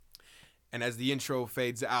And as the intro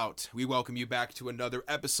fades out, we welcome you back to another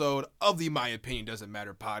episode of the My Opinion Doesn't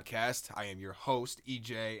Matter podcast. I am your host,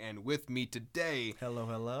 EJ, and with me today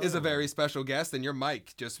is a very special guest, and your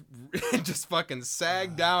mic just fucking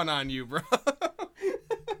sagged down on you, bro.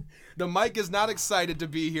 The mic is not excited to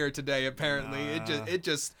be here today, apparently. It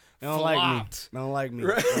just flopped. Don't like me.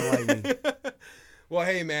 Right? Don't like me. Well,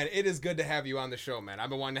 hey, man, it is good to have you on the show, man. I've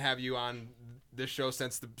been wanting to have you on this show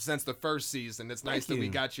since the first season. It's nice that we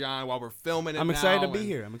got you on while we're filming it. I'm excited to be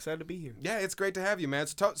here. Yeah, it's great to have you, man.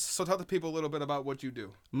 So tell the people a little bit about what you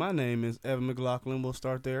do. My name is Evan McLaughlin. We'll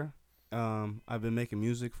start there. I've been making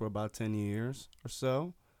music for about 10 years or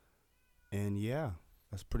so. And yeah,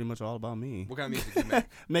 that's pretty much all about me. What kind of music do you make?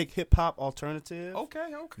 Make hip-hop alternative.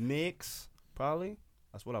 Okay. Mix, probably.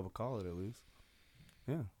 That's what I would call it, at least.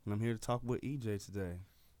 Yeah, and I'm here to talk with EJ today.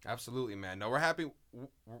 Absolutely, man. No, we're happy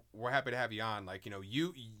to have you on. Like,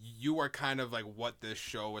 you are kind of like what this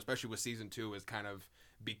show, especially with season 2, is kind of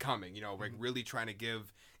becoming. Like really trying to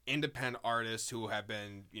give independent artists who have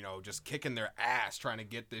been, just kicking their ass trying to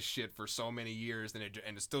get this shit for so many years, and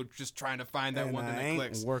it's still just trying to find that one thing that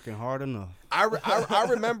clicks. Working hard enough. I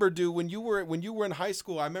remember, dude, when you were in high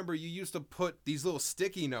school, I remember you used to put these little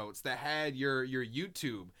sticky notes that had your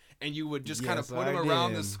YouTube. And you would just kind of put them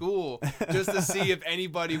around the school just to see if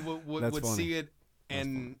anybody would see it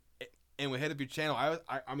and would hit up your channel.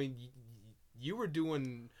 I mean, you were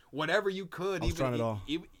doing whatever you could,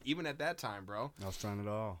 even at that time, bro. I was trying it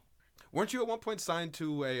all. Weren't you at one point signed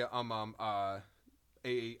to a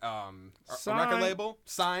record label,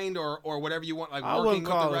 signed or whatever you want, like working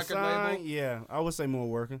with the record label? Yeah, I would say more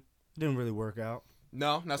working. It didn't really work out.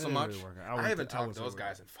 No, not so much. Really I haven't talked to those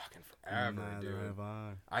guys in fucking forever, dude. Have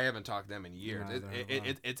I. I haven't talked to them in years.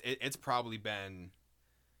 It's probably been.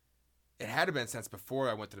 It had to have been since before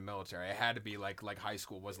I went to the military. It had to be like high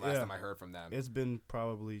school was the last time I heard from them. It's been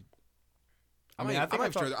probably. I'm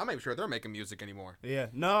sure they're making music anymore. Yeah,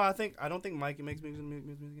 no, I don't think Mikey makes music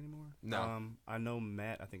anymore. No, I know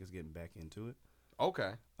Matt. I think is getting back into it.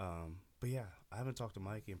 Okay. But yeah, I haven't talked to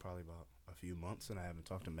Mikey in probably about a few months, and I haven't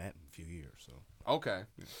talked to Matt in a few years. So okay.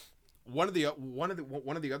 Yeah. One of the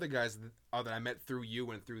other guys that I met through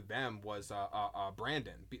you and through them was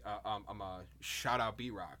Brandon. Shout out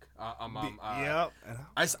B-Rock. Yep.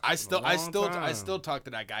 I still talk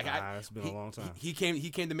to that guy. It's been a long time. He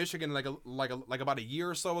came to Michigan like about a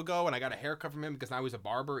year or so ago, and I got a haircut from him because now he's a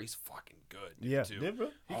barber. He's fucking good. Yeah. Too. Did, bro?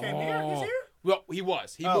 He came here. He's here. Well, he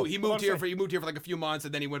was. He moved here for like a few months,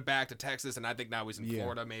 and then he went back to Texas, and I think now he's in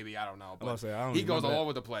Florida. Maybe I don't know. But he goes all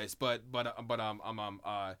over the place. But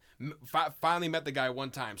finally met the guy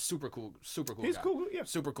one time. Super cool. He's guy. cool. Yeah.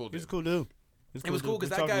 Super cool dude. He's a cool dude. It was cool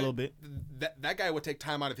because that guy would take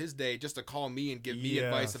time out of his day just to call me and give me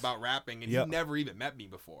advice about rapping, and he never even met me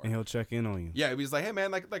before. And he'll check in on you. Yeah, he was like, "Hey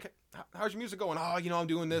man, like how's your music going? Oh, I'm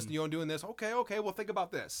doing this, and I'm doing this. Okay, well think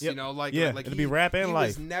about this. Yep. It'd be rap and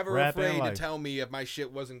life. He was never afraid to tell me if my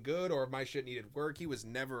shit wasn't good or if my shit needed work. He was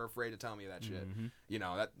never afraid to tell me that shit.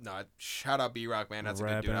 Shout out B-Rock, man. That's a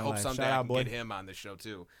good dude. I hope someday I can get him on the show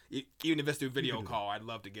too. Even if it's through video call, I'd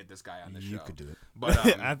love to get this guy on the show. You could do it. But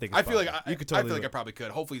I feel like I probably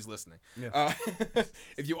could. Hopefully he's listening. Yeah.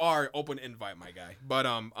 If you are, open invite, my guy. But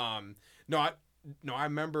I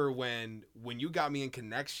remember when you got me in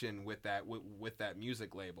connection with that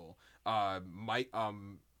music label. I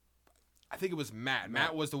think it was Matt.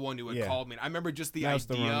 Matt was the one who had called me. And I remember just the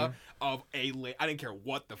idea of I didn't care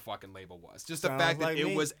what the fucking label was. Just the fact that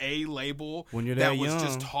it was a label that was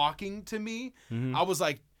just talking to me. Mm-hmm. I was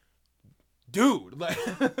like, dude, like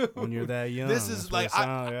when you're that young, this is like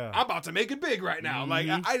I'm about to make it big right now. Mm-hmm. Like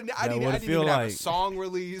I didn't even have a song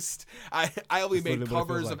released. I only made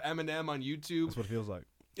covers of Eminem on YouTube. That's what it feels like.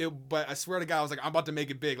 But I swear to God, I was like, I'm about to make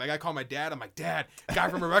it big. Like I called my dad. I'm like, Dad, guy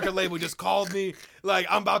from a record label just called me. Like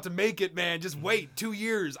I'm about to make it, man. Just wait 2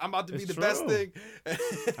 years. I'm about to be the best thing.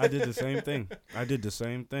 I did the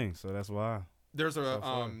same thing. So that's why. There's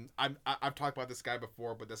I've talked about this guy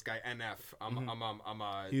before, but this guy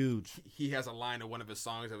NF, huge. He has a line of one of his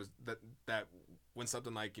songs that when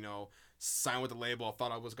something like signed with the label, I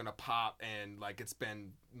thought I was gonna pop, and like it's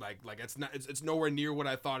been like it's nowhere near what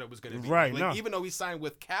I thought it was gonna be. Right. Like, even though he signed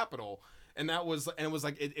with Capitol, and it was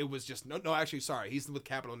just no actually sorry, he's with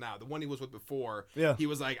Capitol now. The one he was with before, he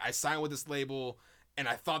was like, I signed with this label. And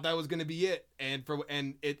I thought that was gonna be it,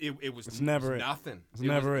 it was never nothing. It's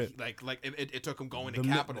never it. It took him going to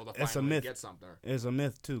Capitol to finally get something. It's a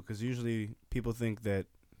myth too, because usually people think that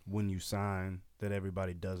when you sign, that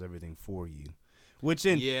everybody does everything for you. Which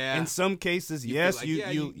in some cases, you get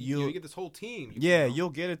this whole team. You'll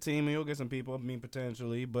get a team and you'll get some people. I mean,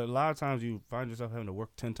 potentially, but a lot of times you find yourself having to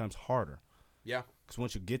work 10 times harder. Yeah, because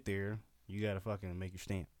once you get there, you gotta fucking make your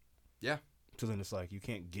stamp. Yeah. So then it's like you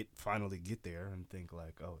can't finally get there and think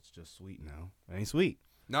like, oh, it's just sweet now. It ain't sweet.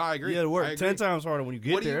 No, I agree. You gotta work 10 times harder when you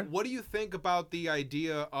get there. What do you think about the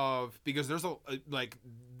idea of, because there's like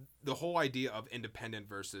the whole idea of independent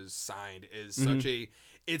versus signed is such a,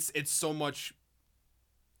 it's so much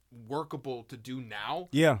workable to do now.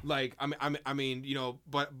 Yeah. Like I mean, you know,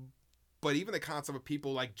 but even the concept of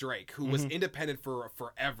people like Deryk, who was independent for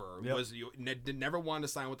forever, was never wanted to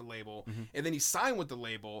sign with the label, and then he signed with the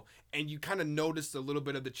label, and you kind of noticed a little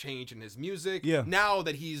bit of the change in his music. Yeah. Now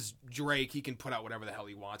that he's Deryk, he can put out whatever the hell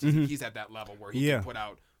he wants. He's at that level where he can put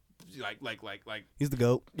out like he's the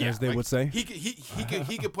GOAT, as they would say. He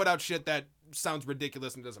could put out shit that sounds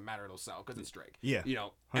ridiculous and doesn't matter, it'll sell because it's Deryk. Yeah. You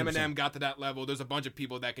know, 100%. Eminem got to that level. There's a bunch of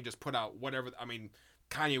people that can just put out whatever. I mean,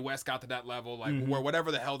 Kanye West got to that level, like where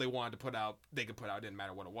whatever the hell they wanted to put out, they could put out. It didn't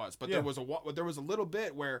matter what it was. But there was a little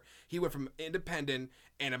bit where he went from independent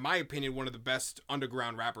and, in my opinion, one of the best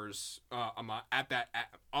underground rappers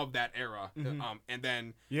of that era. And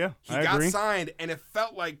then he got signed, and it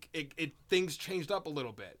felt like things changed up a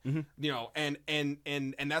little bit. You know, and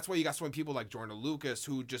that's why you got so many people like Jordan Lucas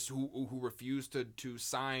who refused to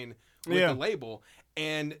sign with the label.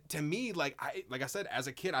 And to me, like I said, as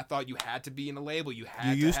a kid, I thought you had to be in a label. You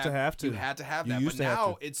used to have that. But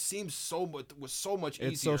now it seems so much easier.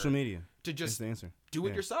 It's social media to just the answer. Do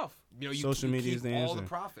it yourself. You know, social media is the answer. All the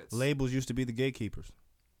profits. Labels used to be the gatekeepers.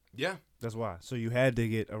 Yeah, that's why. So you had to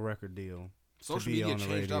get a record deal. Social media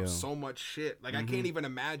changed up so much shit. Like I can't even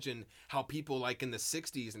imagine how people like in the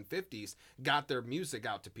 60s and 50s got their music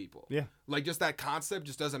out to people. Yeah. Like just that concept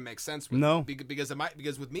just doesn't make sense with me.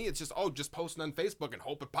 Because with me it's just posting on Facebook and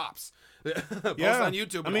hope it pops. Post on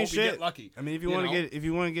YouTube and hope you get lucky. I mean, if you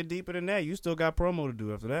want to get deeper than that, you still got promo to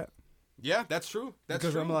do after that. Yeah, that's true.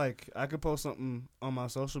 Because I'm like, I could post something on my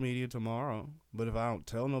social media tomorrow, but if I don't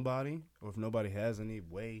tell nobody, or if nobody has any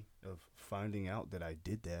way of finding out that I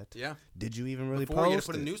did that, did you even really Before post you had to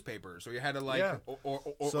put in newspapers, or you had to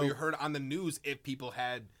or you heard on the news if people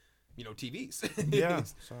had, you know, TVs. Yeah.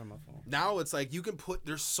 Sorry, my phone. Now it's like you can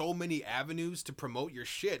there's so many avenues to promote your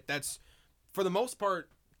shit. That's, for the most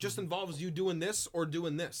part, just involves you doing this or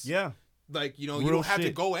doing this. Yeah. Like, you know, you don't have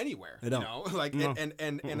to go anywhere. You know, like, no.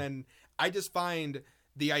 and then I just find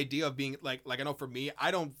the idea of being like I know for me,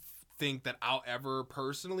 I don't think that I'll ever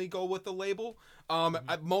personally go with the label.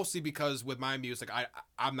 Mostly because with my music,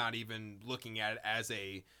 I'm not even looking at it as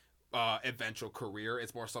a eventual career.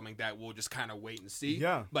 It's more something that we'll just kind of wait and see.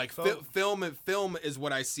 Yeah. Like film is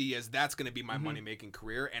what I see as that's going to be my money making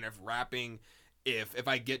career. And if rapping, if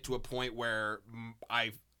I get to a point where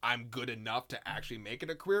I'm good enough to actually make it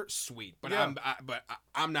a career, sweet. But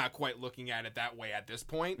I'm not quite looking at it that way at this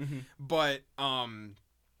point. But and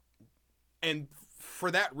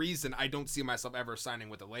for that reason, I don't see myself ever signing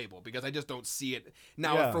with a label because I just don't see it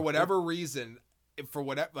now. If for whatever reason,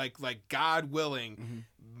 like God willing,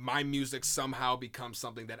 my music somehow becomes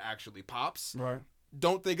something that actually pops. Right.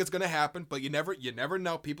 Don't think it's gonna happen, but you never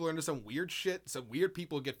know. People are into some weird shit. Some weird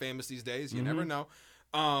people get famous these days. You never know.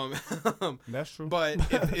 That's true. But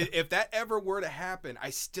if that ever were to happen,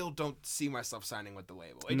 I still don't see myself signing with the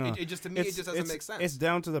label. It just, to me, it just doesn't make sense. It's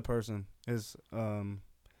down to the person. It's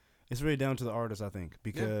really down to the artist, I think,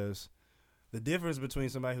 because the difference between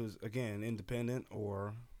somebody who's, again, independent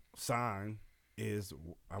or signed is,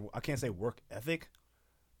 I can't say work ethic,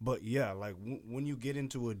 but yeah, like when you get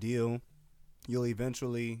into a deal, you'll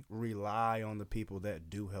eventually rely on the people that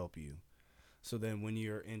do help you. So then when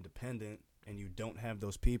you're independent and you don't have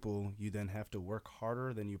those people, you then have to work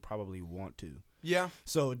harder than you probably want to. Yeah.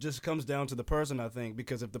 So it just comes down to the person, I think,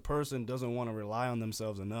 because if the person doesn't want to rely on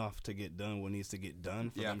themselves enough to get done what needs to get done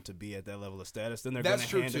for them to be at that level of status, then they're going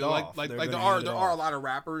to hand it off. Like there are a lot of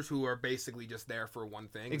rappers who are basically just there for one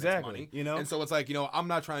thing. Exactly. And that's money. You know? And so it's like, you know, I'm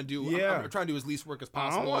not trying to do I'm trying to do as least work as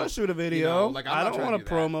possible. I don't want to shoot a video. You know, like, I don't want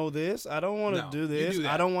to promo this. I don't want to do this.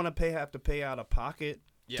 I don't want to have to pay out of pocket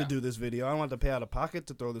to do this video. I don't want to pay out of pocket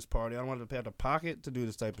to throw this party. I don't want to pay out of pocket to do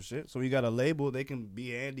this type of shit. So you got a label, they can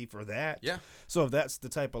be handy for that. Yeah. So if that's the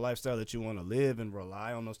type of lifestyle that you want to live and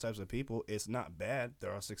rely on those types of people, it's not bad.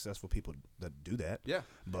 There are successful people that do that. Yeah.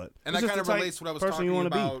 But and that kind of relates to what I was talking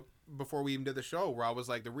about before we even did the show, where I was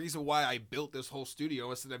like, the reason why I built this whole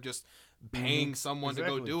studio instead of just paying someone to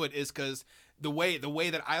go do it is because the way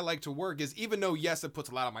that I like to work is, even though yes, it puts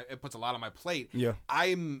a lot on my plate. Yeah.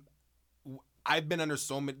 I've been under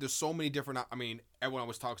there's so many different, I mean, everyone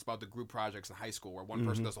always talks about the group projects in high school where one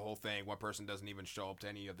person does the whole thing, one person doesn't even show up to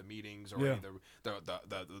any of the meetings or any of the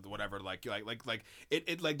whatever,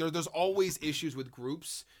 there's always issues with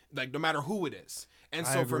groups, like no matter who it is. And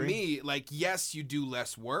so for me, like, yes, you do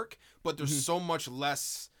less work, but there's so much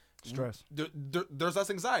less stress. There's less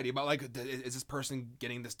anxiety about like, is this person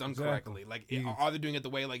getting this done correctly? Like, are they doing it the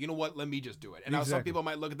way, like, you know what, let me just do it. And now some people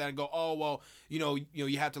might look at that and go, oh, well,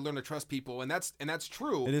 you have to learn to trust people, and that's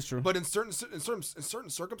true. It is true. But in certain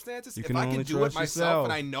circumstances, if I can do it myself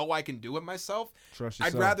and I know I can do it myself,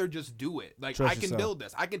 I'd rather just do it. Like, I can build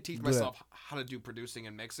this. I can teach myself how to do producing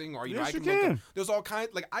and mixing, or I can. There's all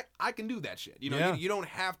kinds. Like, I can do that shit. You don't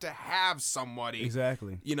have to have somebody.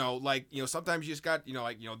 Exactly. Sometimes you just got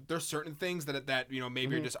there's certain things that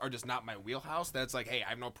maybe are just not my wheelhouse. That's like, hey, I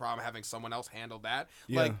have no problem having someone else handle that.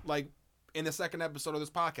 Yeah. Like in the second episode of this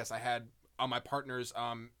podcast, I had my partners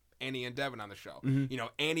Annie and Devin on the show.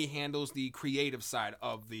 Annie handles the creative side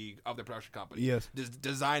of the production company. Yes,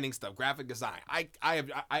 designing stuff, graphic design.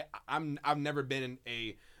 I've never been in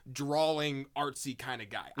a drawing artsy kind of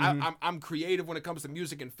guy. I'm creative when it comes to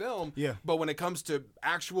music and film. Yeah. But when it comes to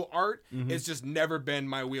actual art, it's just never been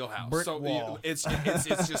my wheelhouse. Brick wall. It's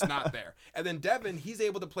just not there. And then Devin, he's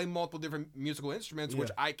able to play multiple different musical instruments, which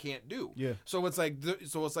I can't do. Yeah. So it's like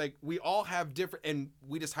we all have different, and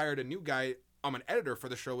we just hired a new guy. I'm an editor for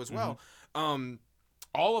the show as well.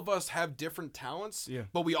 All of us have different talents,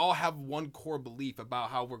 but we all have one core belief about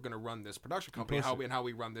how we're going to run this production company and how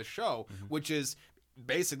we run this show, which is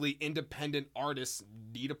basically independent artists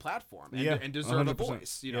need a platform and deserve 100%. A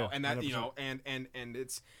voice, and that 100%. And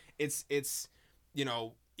it's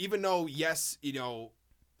even though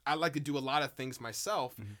I like to do a lot of things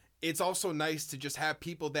myself, it's also nice to just have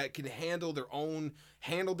people that can handle their own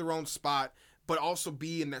spot, but also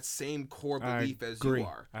be in that same core belief as you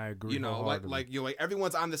are. I agree. Like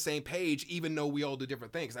everyone's on the same page, even though we all do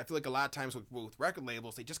different things. I feel like a lot of times with record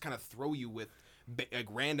labels, they just kind of throw you with like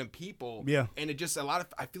random people, and it just I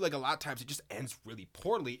feel like a lot of times it just ends really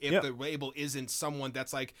poorly if the label isn't someone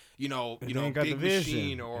that's like Big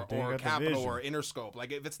Machine or Capitol or Interscope.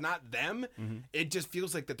 Like if it's not them, it just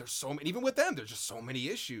feels like that there's so many. Even with them, there's just so many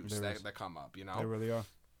issues that come up. They really are.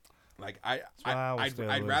 Like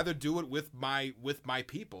I'd rather do it with my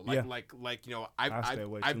people. I've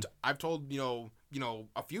told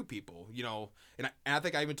a few people, and I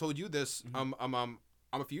think I even told you this a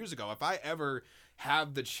few years ago. If I ever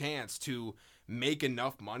have the chance to make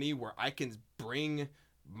enough money where I can bring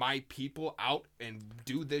my people out and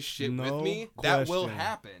do this shit with me, that will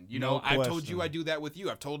happen. I've told you I do that with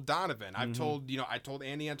you. I've told Donovan. I've told I told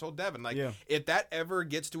Andy. I told Devin. If that ever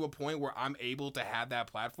gets to a point where I'm able to have that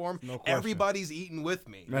platform, everybody's eating with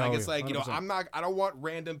me. It's like 100%. I don't want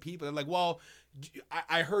random people. They're like, well,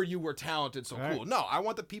 I heard you were talented, so cool. No, I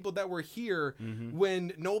want the people that were here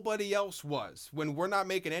when nobody else was, when we're not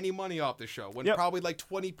making any money off the show, when probably like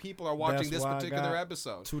 20 people are watching this particular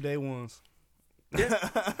episode. 2 day ones. Yeah,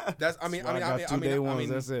 that's. I mean,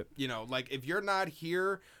 that's it. If you're not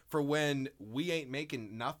here for when we ain't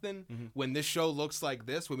making nothing, when this show looks like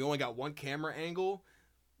this, when we only got one camera angle,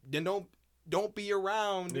 then don't be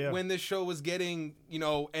around when this show is getting,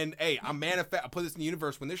 and hey, I put this in the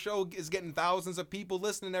universe. When this show is getting thousands of people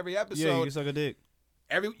listening every episode, yeah, you can suck a dick.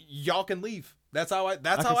 Y'all can leave. That's how I.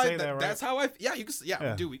 Yeah, you can.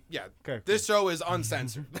 Yeah, do we? Yeah. Okay, this show is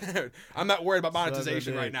uncensored. I'm not worried about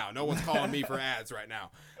monetization right now. No one's calling me for ads right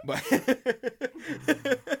now. But suck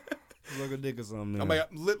a dick or something. Oh my God,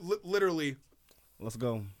 literally. Let's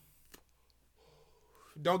go.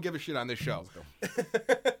 Don't give a shit on this show.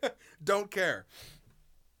 Don't care.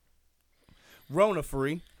 Rona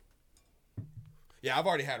free. Yeah, I've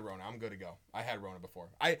already had Rona. I'm good to go. I had Rona before.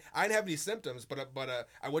 I didn't have any symptoms, but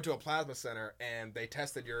I went to a plasma center and they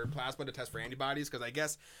tested your plasma to test for antibodies because I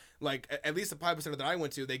guess like at least the plasma center that I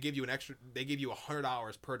went to, they give you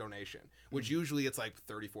 $100 per donation, which usually it's like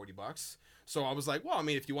 $30-$40. So I was like, well, I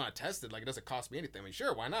mean, if you want to test it, like it doesn't cost me anything. I mean,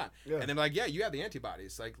 sure, why not? Yeah. And they're like, yeah, you have the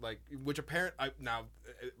antibodies, like which now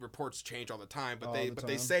reports change all the time, but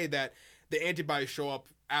they say that the antibodies show up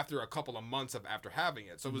after a couple of months after having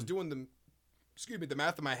it. So I was doing the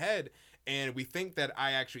math in my head, and we think that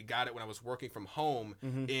I actually got it when I was working from home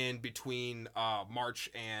in between March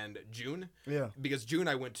and June. Yeah. Because June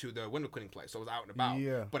I went to the window cleaning place, so I was out and about.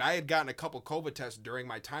 Yeah. But I had gotten a couple COVID tests during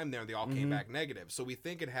my time there, and they all came back negative. So we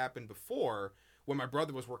think it happened before when my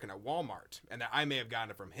brother was working at Walmart, and that I may have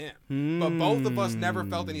gotten it from him. But both of us never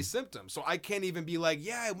felt any symptoms, so I can't even be like,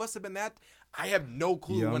 yeah, it must have been that. I have no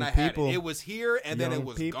clue when I had it. It was here, and then it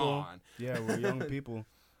was gone. Yeah, we're young people.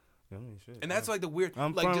 And that's like the weird,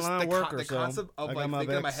 I'm like just the concept of like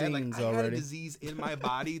thinking in my head, like I had a disease in my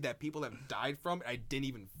body that people have died from, and I didn't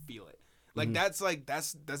even feel it. Like that's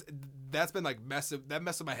that's been like messed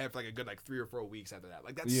with my head for like a good like 3 or 4 weeks after that.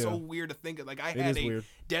 Like that's so weird to think of. Like I had a weird.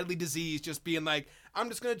 deadly disease just being like, I'm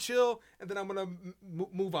just gonna chill and then I'm gonna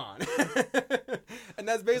move on. And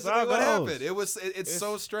that's basically what happened. It's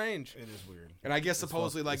so strange. It is weird. And I guess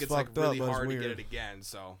supposedly like it's like really hard to get it again.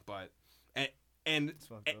 So, but and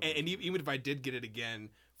even if I did get it again,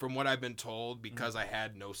 from what I've been told, because I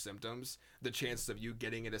had no symptoms, the chances of you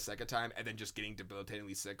getting it a second time and then just getting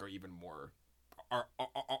debilitatingly sick are even more,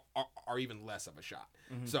 are even less of a shot.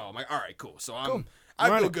 So I'm like, all right, cool. So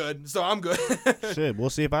I feel good. So I'm good. Shit, we'll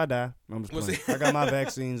see if I die. I'm just playing. I got my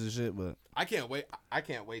vaccines and shit, but I can't wait. I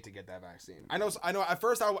can't wait to get that vaccine. I know. At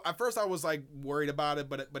first I was like worried about it,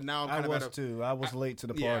 but now I'm kind of too. I was late to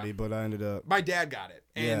the party, but I ended up. My dad got it,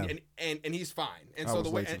 and he's fine. And so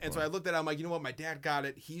so I looked at it. I'm like, you know what? My dad got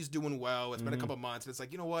it. He's doing well. It's been a couple months, and it's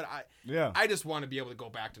like, you know what? I just want to be able to go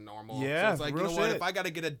back to normal. Yeah, so it's like, you know what? If I got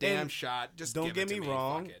to get a damn shot, just don't give get it me to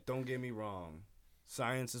wrong. Fuck it. Don't get me wrong.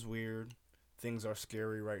 Science is weird. Things are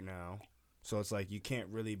scary right now. So it's like you can't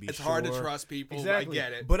really be sure. It's hard to trust people. Exactly. I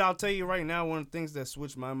get it. But I'll tell you right now, one of the things that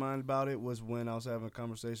switched my mind about it was when I was having a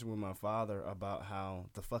conversation with my father about how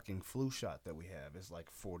the fucking flu shot that we have is like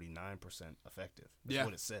 49% effective. That's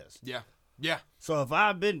what it says. Yeah. Yeah. So if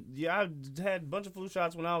I've had a bunch of flu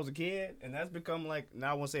shots when I was a kid, and that's become like,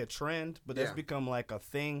 now I won't say a trend, but that's become like a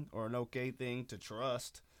thing or an okay thing to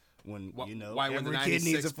trust. When every kid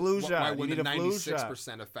needs a flu shot. Why wouldn't a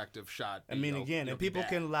 96% effective shot? I mean, again, and people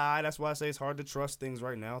can lie. That's why I say it's hard to trust things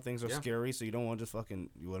right now. Things are scary, so you don't want to just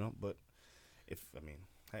fucking But if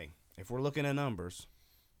we're looking at numbers,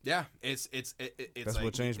 it's that's like,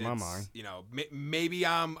 what changed my mind. You know, maybe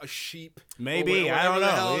I'm a sheep. Maybe I don't know.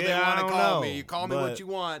 The hell they want to call me. You call me what you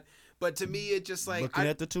want. But to me, it's just like looking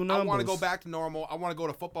at the two numbers. I want to go back to normal. I want to go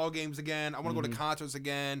to football games again. I want to go to concerts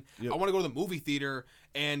again. Yep. I want to go to the movie theater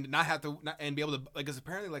and not have to and be able to, like, because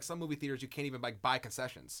apparently like some movie theaters you can't even like buy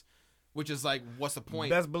concessions, which is like, what's the point?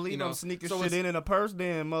 Best believe I'm sneaking shit in a purse,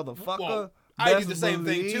 then, motherfucker. Well, I do the same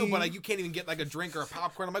thing too, but like you can't even get like a drink or a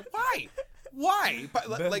popcorn. I'm like, why? Why?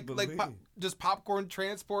 Does popcorn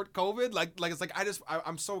transport COVID? Like it's like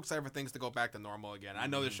I'm so excited for things to go back to normal again. I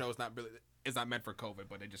know the show's not meant for COVID,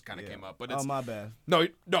 but it just kind of came up. But it's, my bad. No,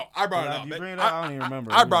 I brought it up. You bring it up? I don't even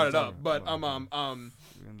remember. I brought it up, but we end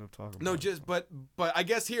up talking no, about just it. but I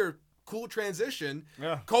guess here, cool transition.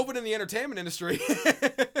 Yeah. COVID in the entertainment industry.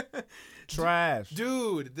 Trash.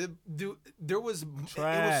 Dude, there was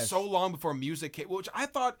trash. It was so long before music came, which I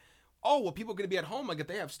thought, oh, well, people are going to be at home. Like, if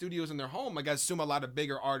they have studios in their home, like, I assume a lot of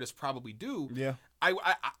bigger artists probably do. Yeah.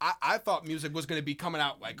 I thought music was going to be coming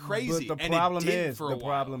out like crazy. But the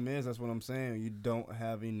problem is, that's what I'm saying. You don't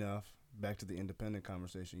have enough, back to the independent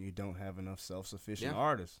conversation, you don't have enough self-sufficient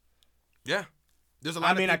artists. Yeah. There's a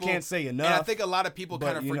lot of people, I can't say enough. And I think a lot of people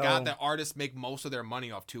kind of forgot that artists make most of their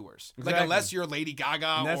money off tours. Exactly. Like, unless you're Lady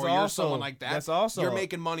Gaga or you're someone like that, you're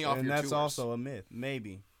making money off your tours. And that's also a myth,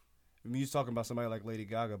 maybe. I mean, you're talking about somebody like Lady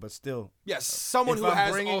Gaga, but still. Yes, someone who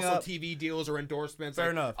has also TV deals or endorsements. Fair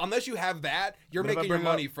enough. Unless you have that, you're making your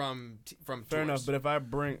money from tours. Fair enough, but if I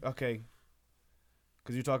bring, okay.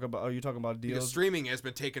 Because are you talking about deals? Because streaming has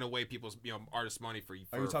been taking away people's artists' money for Are you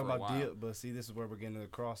talking for a about while. deals? But see, this is where we're getting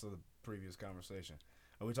across of the previous conversation.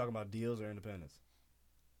 Are we talking about deals or independence?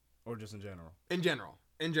 Or just in general? In general.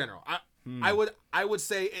 I would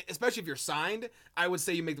say, especially if you're signed, I would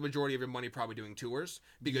say you make the majority of your money probably doing tours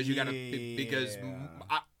because you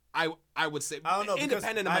I would say I don't know,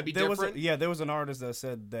 independent might be different. There was an artist that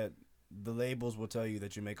said that the labels will tell you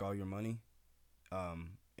that you make all your money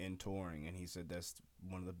in touring, and he said that's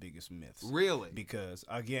one of the biggest myths. Really? Because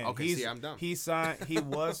again, I'm done. He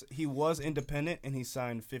was independent and he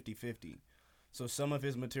signed 50-50. So some of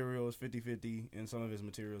his material is 50-50 and some of his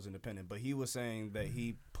material is independent. But he was saying that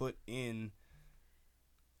he put in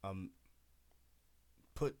 $2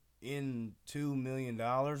 million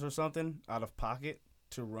or something out of pocket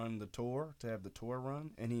to run the tour, to have the tour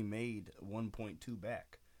run, and he made 1.2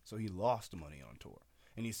 back. So he lost money on tour.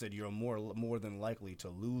 And he said you're more than likely to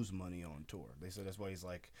lose money on tour. They said that's why he's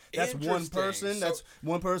like, that's one person. That's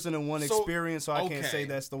one person and one experience. So I can't say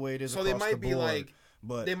that's the way it is. So they might be like,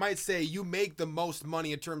 but they might say you make the most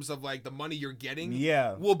money in terms of like the money you're getting.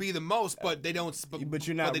 Yeah, will be the most, but they don't. But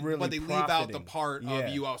you're not really. But they profiting. Leave out the part of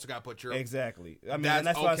you also got to put your exactly. I mean,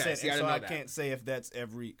 that's why I said. So I can't say if that's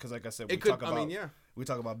every because like I said, we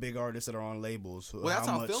talk about big artists that are on labels. Well, that's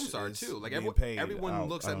how films are too. Like everyone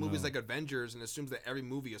looks at movies like Avengers and assumes that every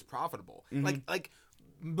movie is profitable. Mm-hmm. Like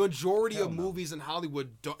majority of movies in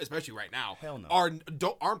Hollywood, especially right now, aren't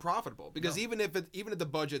profitable because even if the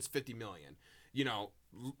budget's $50 million.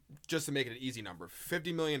 just to make it an easy number,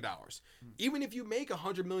 $50 million. Even if you make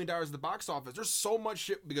 $100 million at the box office, there's so much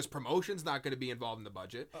shit because promotion's not going to be involved in the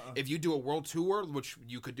budget. If you do a world tour, which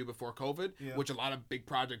you could do before COVID, which a lot of big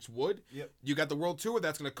projects would, you got the world tour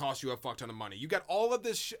that's going to cost you a fuck ton of money. You got all of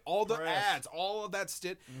this all the ads, all of that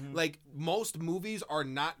shit. Like, most movies are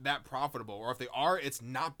not that profitable, or if they are, it's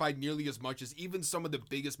not by nearly as much as even some of the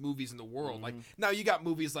biggest movies in the world. Like, now you got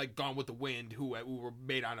movies like Gone with the Wind, who were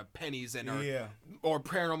made out of pennies, and or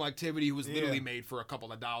Paranormal Activity, who was literally made for a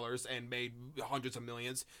couple of dollars and made hundreds of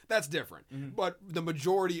millions. That's different. But the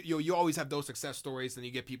majority, you always have those success stories, and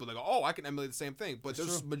you get people that go, oh, I can emulate the same thing. But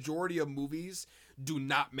the majority of movies do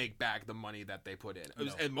not make back the money that they put in.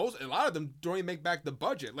 No. And a lot of them don't even make back the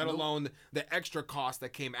budget, let alone the extra costs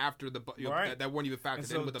that came after the that weren't even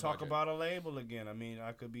factored in with the budget. Talk about a label again. I mean,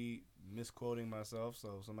 I could be misquoting myself,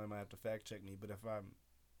 so somebody might have to fact check me. But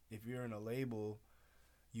if you're in a label,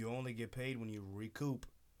 you only get paid when you recoup,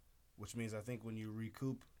 which means I think when you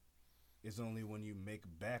recoup is only when you make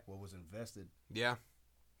back what was invested. Yeah.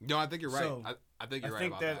 No, I think you're right. So, I think you're right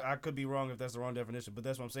about that. I could be wrong if that's the wrong definition, but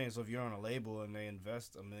that's what I'm saying. So if you're on a label and they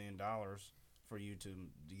invest $1 million for you to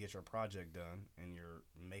get your project done, and you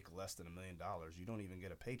make less than $1 million, you don't even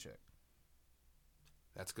get a paycheck.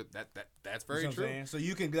 That's good. That's very true. So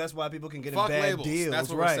you can. That's why people can get Fuck a bad labels. deal. That's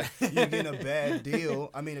what right. we're saying. You get a bad deal.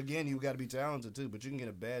 I mean, again, you got to be talented too, but you can get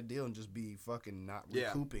a bad deal and just be fucking not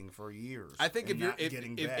recouping for years. I think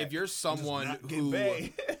if you're someone who,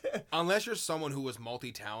 unless you're someone who was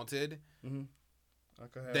multi-talented, I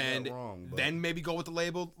could have that wrong, then maybe go with the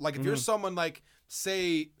label. Like if you're someone like,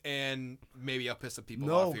 say, and maybe I'll piss some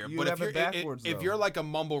people off here, but if you're like a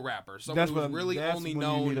mumble rapper, someone who's really only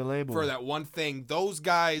known for that one thing, those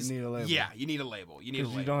guys, you need a label. You need a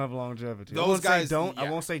label. You don't have longevity. Those guys don't. I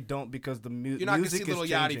won't say don't because the music. You're not gonna see Lil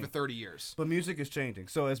Yachty for 30 years. But music is changing.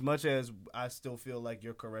 So as much as I still feel like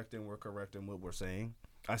you're correct and we're correct in what we're saying,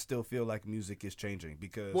 I still feel like music is changing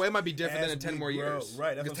because it might be different than in 10 more years.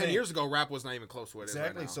 Right. Because 10 years ago, rap was not even close to what it is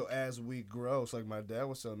right now. So as we grow, it's like my dad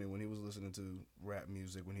was telling me when he was listening to rap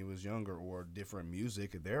music when he was younger or different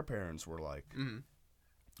music, their parents were like,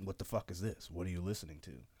 what the fuck is this? What are you listening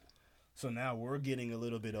to? So now we're getting a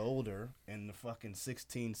little bit older, and the fucking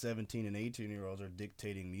 16, 17, and 18-year-olds are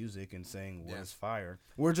dictating music and saying what is fire.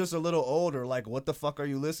 We're just a little older. Like, what the fuck are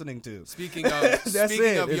you listening to? Speaking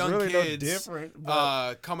of young really kids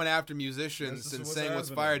coming after musicians and saying what's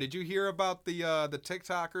fire, did you hear about the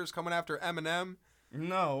TikTokers coming after Eminem?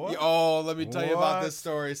 No. What? Oh, let me tell you about this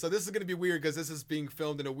story. So this is going to be weird because this is being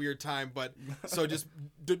filmed in a weird time, but so just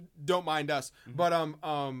don't mind us. But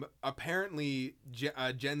apparently Gen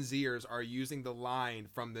Zers are using the line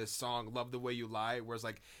from this song "Love the Way You Lie," where it's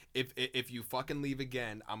like, if you fucking leave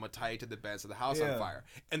again, I'm gonna tie you to the bed, so the house on fire.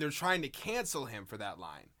 And they're trying to cancel him for that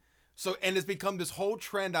line. So, and it's become this whole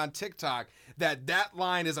trend on TikTok that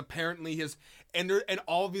line is apparently his, and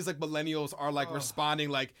all of these like millennials are like responding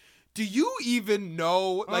like, do you even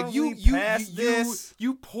know? Like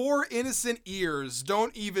you poor innocent ears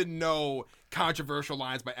don't even know controversial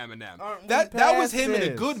lines by Eminem. That was him in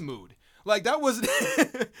a good mood. Like that was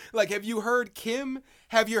like, have you heard Kim?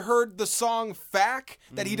 Have you heard the song Fack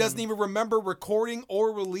that he doesn't even remember recording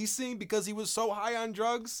or releasing because he was so high on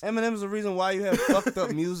drugs? Eminem's the reason why you have fucked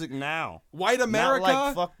up music now. White America, not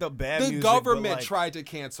like fucked up bad music. The government tried to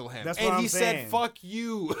cancel him, and he said, "Fuck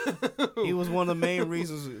you." He was one of the main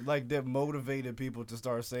reasons, like, that motivated people to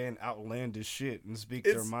start saying outlandish shit and speak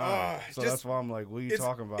their mind. So that's why I'm like, what are you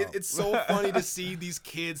talking about? It's so funny to see these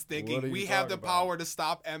kids thinking we have the power to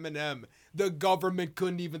stop Eminem. The government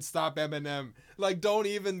couldn't even stop Eminem. Like, don't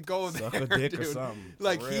even go there, suck a dick dude. Or something.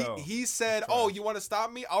 Like he said, "Oh, you want to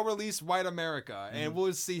stop me? I'll release White America, and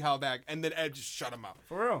we'll see how that." And then Ed just shut him up.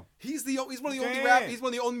 For real, he's one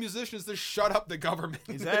of the only musicians to shut up the government.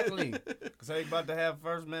 Exactly, because he's about to have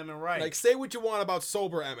First Amendment rights. Like, say what you want about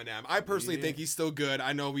sober Eminem. I personally think he's still good.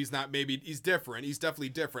 I know he's not. Maybe he's different. He's definitely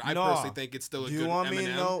different. I personally think it's still a good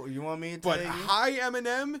Eminem. You want me to tell you? But high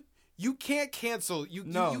Eminem. You can't cancel. You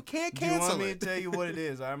can't cancel. You want me to tell you what it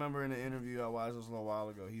is? I remember in an interview I watched this a little while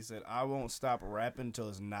ago. He said, "I won't stop rapping until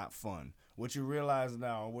it's not fun." What you realize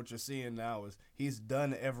now, what you're seeing now, is he's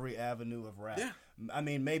done every avenue of rap. Yeah. I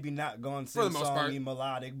mean, maybe not gone sing-songy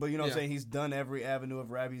melodic, but you know what I'm saying? He's done every avenue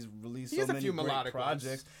of rap. He's released so many great projects.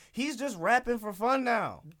 Ones. He's just rapping for fun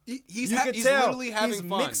now. He's literally having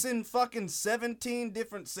fun. He's mixing fucking 17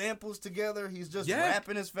 different samples together. He's just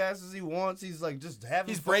rapping as fast as he wants. He's like just having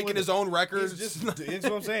He's fun breaking his own records. That's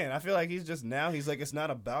what I'm saying. I feel like he's just now, he's like, it's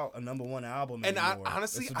not about a number one album anymore. And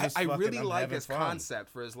honestly, I really like his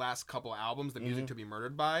concept for his last couple albums, the music to be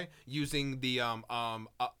murdered by, using the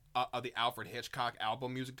the Alfred Hitchcock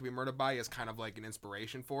album "Music to Be Murdered By" as kind of like an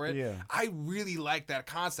inspiration for it. Yeah. I really like that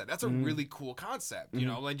concept. That's a really cool concept. You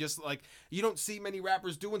know, like just like you don't see many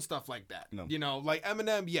rappers doing stuff like that. No. You know, like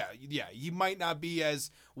Eminem. Yeah, he might not be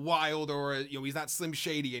as wild or he's not Slim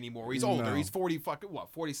Shady anymore. He's older. He's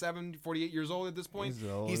 47, 48 years old at this point. He's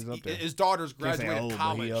old. He's up there. His daughter's graduated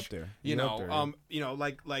college. He up there. You know,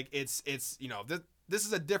 like it's this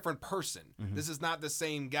is a different person. This is not the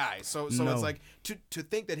same guy. So it's like to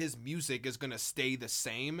think that his music is gonna stay the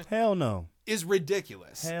same. Hell no. Is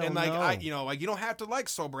ridiculous. Hell and like no. you don't have to like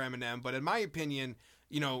sober Eminem, but in my opinion,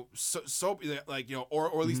 so like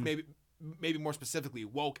or at least maybe more specifically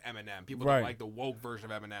woke Eminem. People don't like the woke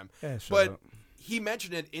version of Eminem. Yeah, but he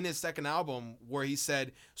mentioned it in his second album where he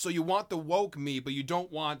said, "So you want the woke me, but you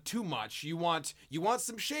don't want too much. You want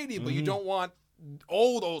some shady, but you don't want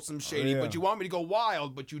old some shady, but you want me to go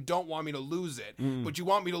wild, but you don't want me to lose it, but you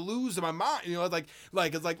want me to lose my mind." You know, like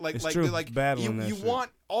you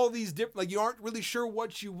want all these different, like you aren't really sure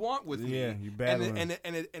what you want with me. Yeah, you battling. And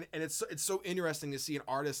it's so interesting to see an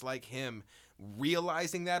artist like him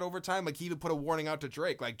realizing that over time. Like he even put a warning out to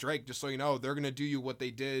Drake, like, Drake, just so you know, they're gonna do you what they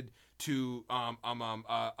did to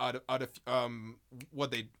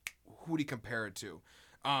who'd he compare it to?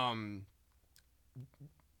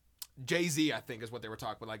 Jay-Z, I think, is what they were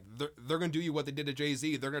talking about. Like, they're going to do you what they did to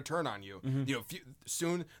Jay-Z. They're going to turn on you. You know,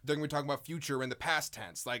 soon they're going to be talking about future in the past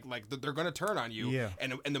tense. Like they're going to turn on you. Yeah.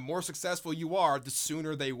 And the more successful you are, the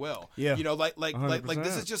sooner they will. Yeah. You know, like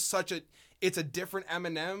this is just such a. It's a different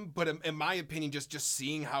Eminem, but in my opinion, just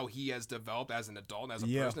seeing how he has developed as an adult and as a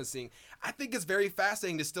person, I think it's very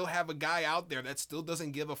fascinating to still have a guy out there that still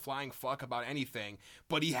doesn't give a flying fuck about anything,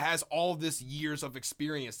 but he has all this years of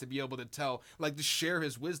experience to be able to tell, like, to share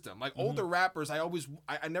his wisdom. Like older rappers, I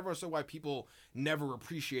never understood why people never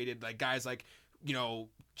appreciated like guys like, you know,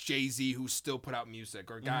 Jay-Z who still put out music,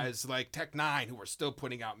 or guys like Tech Nine who are still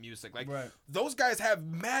putting out music. Like those guys have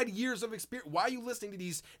mad years of experience. Why are you listening to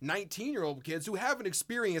these 19-year-old kids who haven't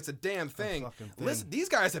experieed a damn thing? Listen, these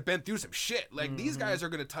guys have been through some shit. Like these guys are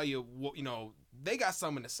gonna tell you what, you know, they got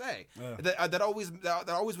something to say. That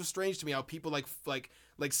always was strange to me, how people like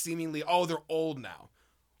seemingly, oh, they're old now.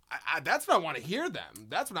 That's when I want to hear them.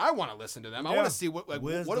 That's when I want to listen to them. I want to see what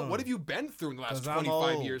have you been through in the last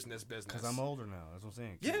 25 years in this business? Because I'm older now. That's what I'm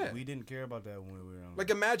saying. Yeah, we didn't care about that when we were young. Like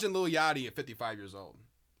imagine Lil Yachty at 55 years old,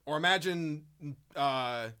 or imagine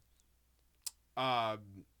Lil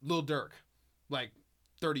Durk, like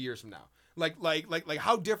 30 years from now. Like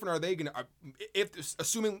how different are they gonna? If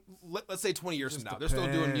assuming let's say 20 years from now, they're still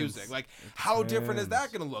doing music. Like how different is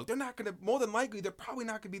that gonna look? They're not gonna. More than likely, they're probably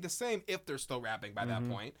not gonna be the same if they're still rapping by that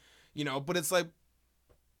point. You know, but it's like.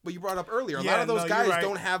 But you brought up earlier, a lot of those guys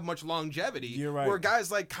don't have much longevity. You're right. Where guys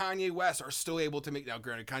like Kanye West are still able to make. Now,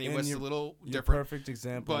 granted, Kanye West is a little different. Perfect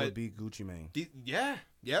example would be Gucci Mane.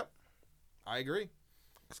 I agree.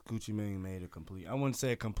 Gucci Mane made a complete, I wouldn't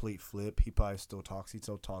say a complete flip. He probably still talks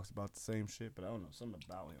about the same shit, but I don't know, something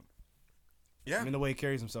about him. Yeah. I mean, the way he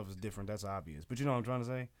carries himself is different. That's obvious. But you know what I'm trying to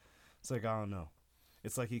say? It's like, I don't know.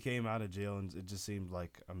 It's like he came out of jail and it just seemed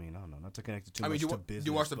like, I mean, I don't know, not to connect it too much to business.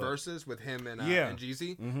 Do you watch the verses with him and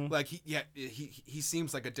Jeezy? Like, he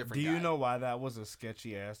seems like a different guy. Do you know why that was a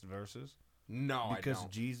sketchy-ass verses? No, because I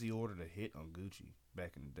don't. Jeezy ordered a hit on Gucci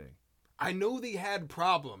back in the day. I know they had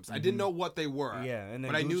problems. I didn't know what they were. Yeah, and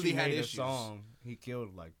then but Gucci I knew they had made issues. A song. He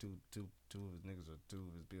killed like two of his niggas or two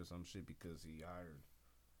of his people or some shit because he hired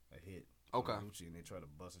a hit. Okay. Gucci, and they tried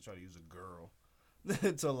to use a girl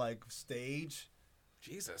to like stage.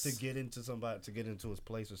 Jesus. To get into his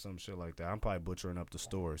place or some shit like that. I'm probably butchering up the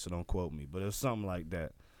story, so don't quote me. But it was something like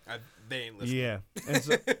that. They ain't listening. Yeah. And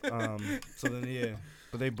so then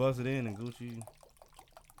but they buzzed in and Gucci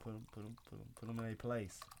put them in a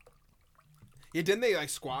place. Yeah, didn't they like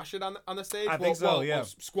squash it on the stage? I think so. Yeah,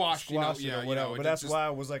 squash it, or whatever. But that's why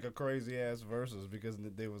it was like a crazy ass versus, because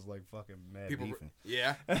they was like fucking mad beefing.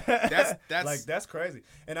 Yeah, that's like that's crazy.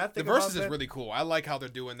 And I think the versus is really cool. I like how they're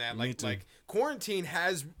doing that. Like quarantine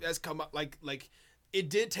has come up. Like it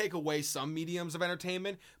did take away some mediums of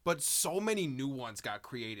entertainment, but so many new ones got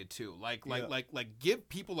created too. Like give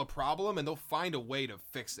people a problem and they'll find a way to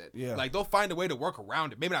fix it. Yeah. Like they'll find a way to work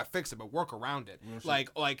around it. Maybe not fix it, but work around it. Really?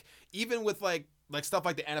 Like even with like stuff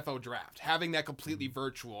like the NFL draft, having that completely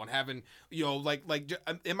virtual and having, you know, like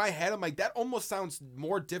in my head, I'm like, that almost sounds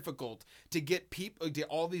more difficult to get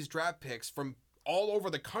all these draft picks from all over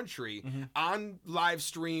the country on live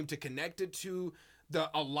stream to connect it to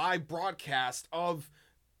a live broadcast of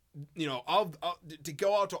to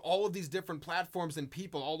go out to all of these different platforms and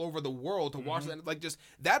people all over the world to watch that, like, just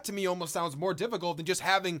that to me almost sounds more difficult than just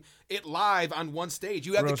having it live on one stage.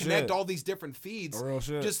 You have to connect all these different feeds.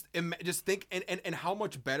 Just think and how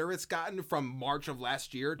much better it's gotten from March of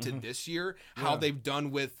last year to this year. How they've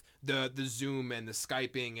done with the Zoom and the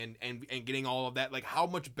Skyping and getting all of that, like how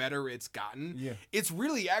much better it's gotten. Yeah. It's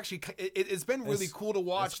really actually it's been really cool to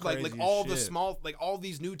watch, like all the small, like all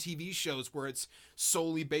these new TV shows where it's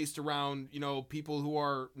solely based around, people who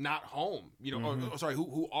are not home,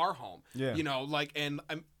 who are home. Yeah. And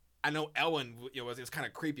I know Ellen, it was kind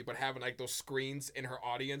of creepy, but having like those screens in her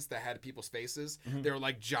audience that had people's faces, they were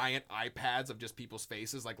like giant iPads of just people's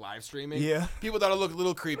faces, like live streaming. Yeah. People thought it looked a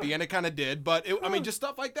little creepy, and it kind of did. But just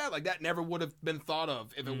stuff like that never would have been thought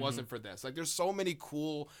of if it wasn't for this. Like, there's so many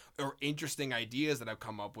cool or interesting ideas that have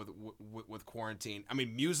come up with quarantine. I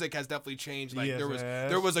mean, music has definitely changed. Like,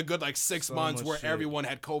 there was a good like 6 months where everyone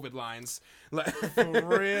had COVID lines. For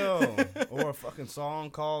real. Or a fucking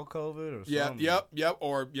song called COVID or something. Yep.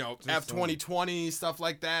 Or, F2020, stuff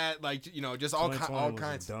like that. Like, just all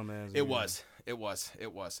kinds. It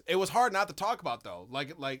was hard not to talk about, though. I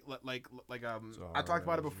talked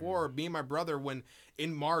about it before. Me and my brother, when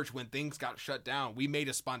in March, when things got shut down, we made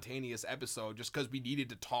a spontaneous episode just because we needed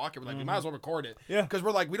to talk. And we're like, we might as well record it. Yeah. Because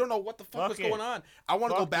we're like, we don't know what the fuck was going on. I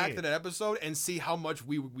want to go back to that episode and see how much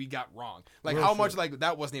we got wrong. Like, how much, like,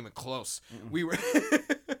 that wasn't even close. We were...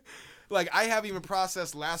 Like, I haven't even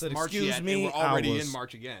processed last March yet, and we're already in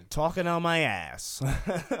March again. Talking on my ass.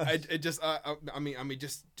 Just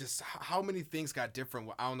how many things got different.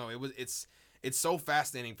 I don't know. It's so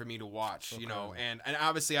fascinating for me to watch, and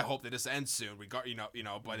obviously I hope that this ends soon. But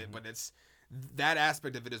it's that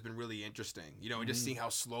aspect of it has been really interesting, and just seeing how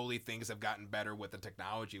slowly things have gotten better with the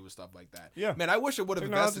technology with stuff like that. Yeah, man, I wish I would have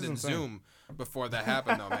invested in Zoom before that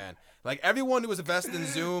happened, though, man. Like, everyone who was invested in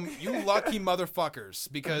Zoom, you lucky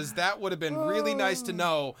motherfuckers, because that would have been really nice to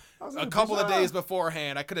know a couple of days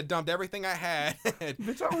beforehand. I could have dumped everything I had.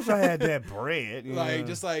 Bitch, I wish I had that bread. I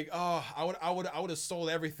would have sold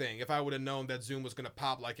everything if I would have known that Zoom was gonna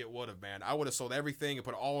pop like it would have, man. I would have sold everything and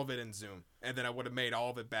put all of it in Zoom, and then I would have made all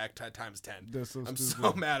of it back times 10. That's so I'm stupid.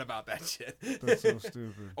 so mad about that shit. That's so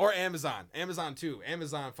stupid. Or Amazon too.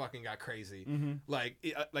 Amazon fucking got crazy. Like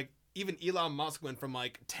even Elon Musk went from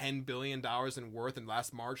like $10 billion in worth in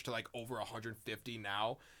last March to like over 150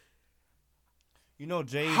 now.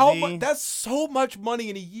 Jay-Z. That's so much money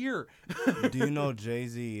in a year. Do you know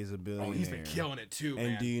Jay-Z is a billionaire? Oh, he's been killing it too,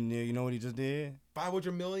 and man. do you know what he just did?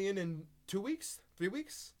 500 million in 2 weeks, 3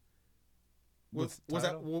 weeks. Was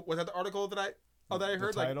that the article that I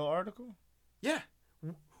heard? The title article? Yeah.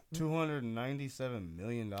 $297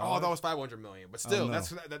 million. Oh, that was 500 million, but still,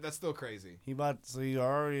 that's still crazy. So you're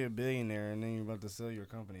already a billionaire, and then you're about to sell your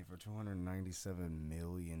company for $297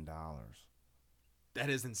 million. That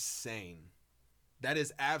is insane. That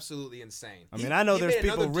is absolutely insane. I mean, I know there's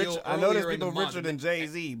people rich. I know there's people richer than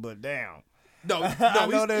Jay-Z, but damn. No,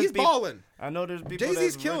 he's balling. I know there's people.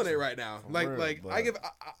 Jay-Z's killing it right now.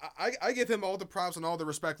 I give him all the props and all the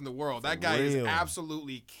respect in the world. That guy is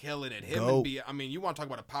absolutely killing it. You want to talk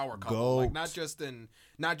about a power couple, like not just in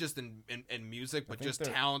music, but just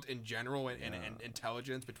talent in general and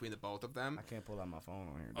intelligence between the both of them. I can't pull out my phone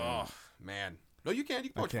on here. Oh man. No, you can. You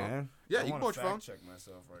can pull your phone. Yeah, you can pull your phone. Check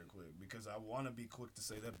myself right quick because I want to be quick to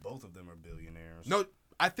say that both of them are billionaires. No,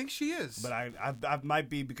 I think she is. But I might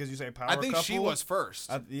be because you say power couple. I think she was first.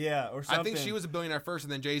 Or something. I think she was a billionaire first,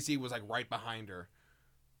 and then Jay-Z was like right behind her.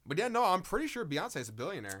 But yeah, no, I'm pretty sure Beyonce's a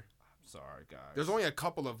billionaire. I'm sorry, guys. There's only a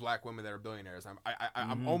couple of black women that are billionaires.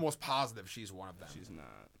 I'm almost positive she's one of them. She's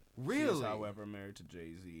not. Really? She is, however, married to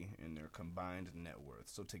Jay-Z in their combined net worth.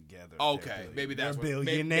 So together, maybe that's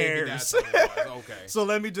billionaires. Maybe that's what it was. Okay. So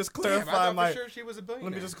let me just clarify for sure she was a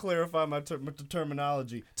billionaire. Let me just clarify my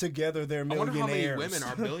terminology. Together, they're millionaires. I wonder how many women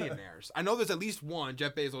are billionaires. I know there's at least one,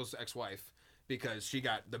 Jeff Bezos' ex-wife, because she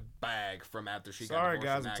got the bag from after she got divorced.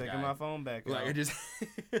 Sorry, guys, I'm taking my phone back.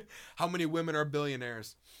 How many women are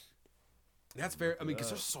billionaires? That's fair. I mean, because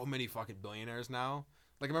there's so many fucking billionaires now.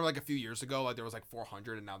 Like, I remember, like, a few years ago, like, there was, like,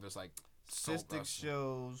 400, and now there's, like... Statistics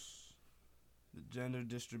shows the gender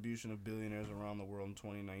distribution of billionaires around the world in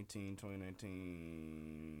 2019.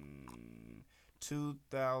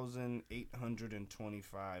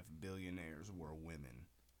 2,825 billionaires were women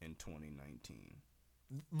in 2019.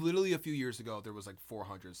 Literally a few years ago, there was, like,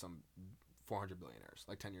 400 billionaires,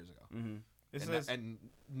 like, 10 years ago. Mm-hmm. And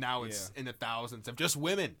now it's in the thousands of just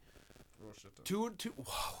women. Holy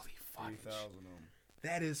fuck. 3,000 of them.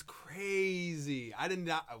 That is crazy. I did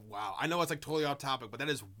not. Wow. I know it's like totally off topic, but that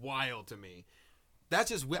is wild to me. That's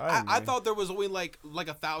just I thought there was only like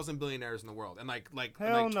 1,000 billionaires in the world, and like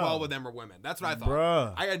 12 of them are women. That's what I thought.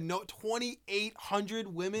 Bruh. I had 2,800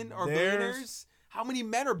 women are billionaires. How many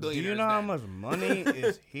men are billionaires? Do you know how much money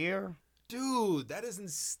is here? Dude, that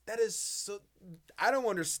is so. I don't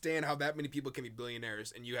understand how that many people can be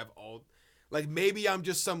billionaires, and you have all. Like, maybe I'm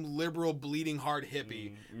just some liberal bleeding heart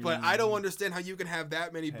hippie, but I don't understand how you can have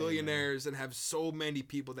that many billionaires and have so many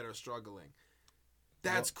people that are struggling.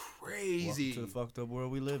 That's crazy. Welcome to the fucked up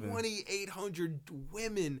world we live in. 2,800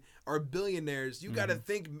 women are billionaires. You got to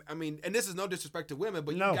think, I mean, and this is no disrespect to women,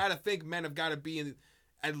 but you got to think men have got to be in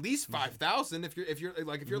at least 5,000 if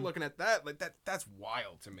you're looking at that. Like that's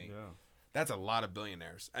wild to me. Yeah. That's a lot of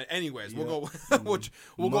billionaires. Anyways, we'll go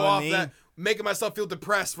we'll go off that, making myself feel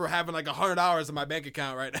depressed for having like $100 in my bank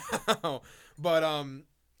account right now. But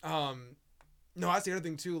no, that's the other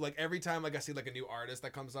thing too. Like every time like I see like a new artist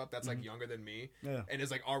that comes up that's like younger than me and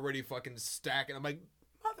is like already fucking stacking, I'm like,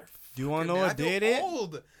 motherfucker. Do you want to know what did it?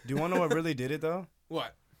 Do you want to know what really did it though?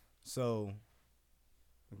 What? So,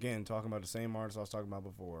 again, talking about the same artist I was talking about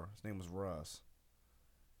before. His name was Russ,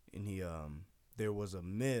 and he there was a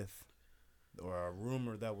myth or a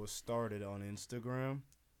rumor that was started on Instagram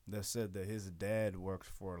that said that his dad worked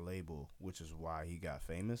for a label, which is why he got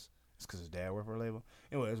famous. It's because his dad worked for a label.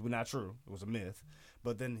 Anyway, it was not true. It was a myth.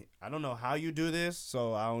 But then, I don't know how you do this,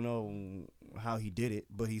 so I don't know how he did it,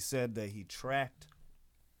 but he said that he tracked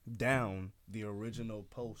down the original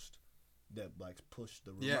post that like pushed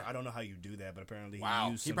the rumor. Yeah. I don't know how you do that, but apparently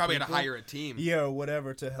he probably had to hire a team. Yeah, or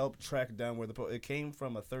whatever to help track down where the post. It came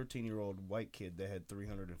from a 13-year-old white kid that had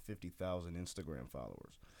 350,000 Instagram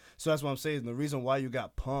followers. So that's what I'm saying. The reason why you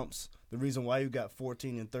got pumps, the reason why you got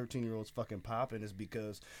 14 and 13-year-olds fucking popping is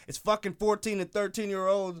because it's fucking 14 and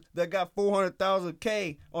 13-year-olds that got 400,000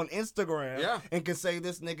 K on Instagram and can say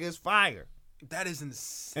this nigga is fire. That is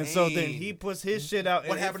insane. And so then he puts his shit out.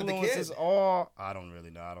 What happened to the kid? I don't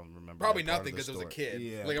really know. I don't remember. Probably nothing because it was a kid.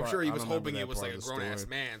 Yeah, like I'm sure he was hoping it was like a grown ass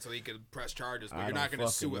man so he could press charges. But you're not going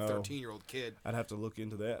to sue a 13-year-old kid. I'd have to look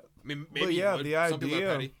into that. I mean, maybe the idea. Some people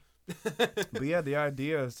are petty. But yeah, the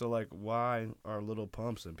idea is to like, why are little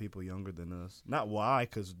pumps and people younger than us? Not why,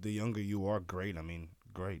 because the younger you are, great. I mean,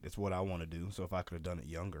 great. It's what I want to do. So if I could have done it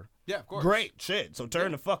younger, yeah, of course, great shit. So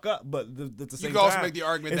turn the fuck up. But at the same time, you can also make the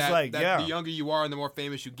argument that the younger you are and the more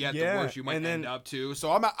famous you get, the worse you might end up to.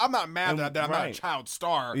 So I'm not mad that I'm not a child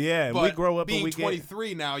star. Yeah, but we grow up. Being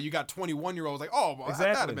 23 now, you got 21-year-olds. Like, oh, well,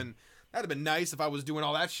 that'd have been nice if I was doing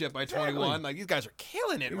all that shit by 21. Like these guys are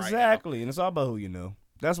killing it right now. Exactly, and it's all about who you know.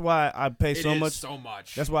 That's why I pay so much.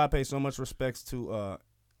 That's why I pay so much respects to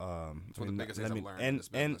it's one of the biggest things I've learned in this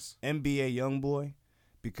business. NBA YoungBoy,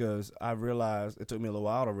 because I realized it took me a little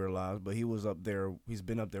while to realize, but he was up there. He's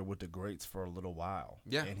been up there with the greats for a little while.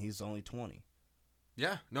 Yeah, and he's only 20.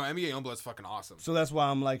 Yeah, no, NBA YoungBoy's fucking awesome. So that's why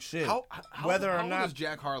I'm like, shit. How old is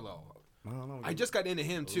Jack Harlow? I don't know. I just got into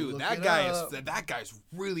him too. That guy's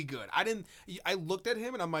really good. I looked at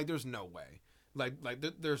him and I'm like, there's no way.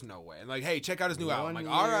 There's no way. And like, hey, check out his new album. I'm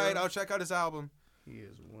like, all right, I'll check out his album. He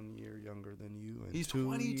is 1 year younger than you, and he's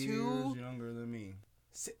 22 years younger than me.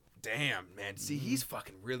 Damn, man. See, he's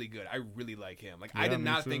fucking really good. I really like him. Like, I did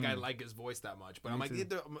not think I like his voice that much, but I'm like,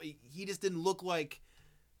 he just didn't look like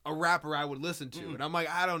a rapper I would listen to. And I'm like,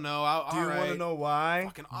 I don't know. Do you want to know why?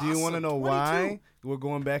 Fucking awesome. Do you want to know 22. why? We're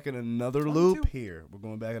going back in another loop here.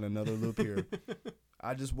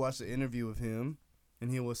 I just watched an interview of him. And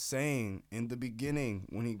he was saying in the beginning,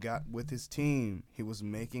 when he got with his team, he was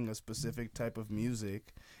making a specific type of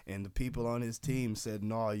music. And the people on his team said,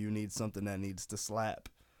 no, you need something that needs to slap.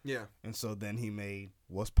 Yeah. And so then he made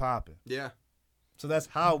What's Poppin'. Yeah. So that's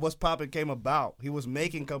how What's Poppin' came about. He was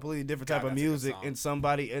making completely different type of music. And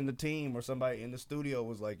somebody in the team or somebody in the studio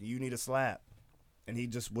was like, you need a slap. And he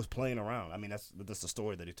just was playing around. I mean, that's the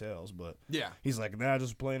story that he tells. But yeah, he's like, nah,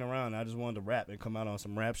 just playing around. I just wanted to rap and come out on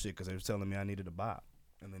some rap shit because they was telling me I needed a bop.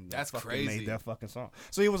 And then that's crazy. Made that fucking song.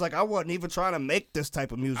 So he was like, I wasn't even trying to make this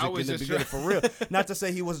type of music in the beginning for real. Not to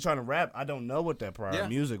say he wasn't trying to rap. I don't know what that prior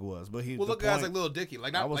music was, but he. Well, look at guys like Lil Dicky.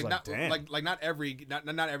 Like not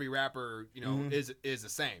every rapper is the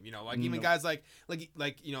same. You know, like even guys like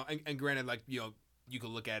you know, and granted, like you know. You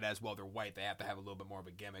could look at it as well. They're white. They have to have a little bit more of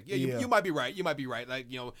a gimmick. Yeah, you might be right. Like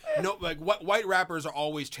white rappers are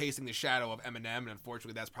always chasing the shadow of Eminem, and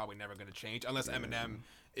unfortunately, that's probably never going to change unless Eminem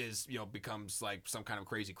is becomes like some kind of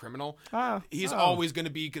crazy criminal. He's always going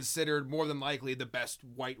to be considered more than likely the best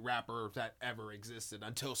white rapper that ever existed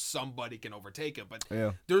until somebody can overtake him. But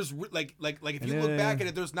there's like if you look back at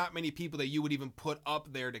it, there's not many people that you would even put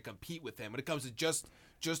up there to compete with him when it comes to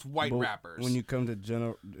just white rappers. When you come to this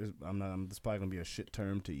is probably gonna be a shit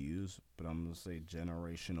term to use, but I'm gonna say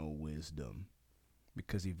generational wisdom.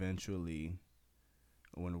 because eventually,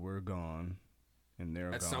 when we're gone and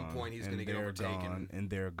they're at gone, some point he's going to get overtaken, and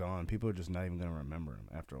they're gone, people are just not even going to remember him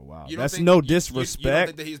after a while. You That's think, no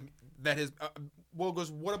disrespect. You don't think that his well,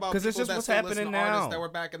 goes. What about people it's just that what's still happening listen to now. artists that were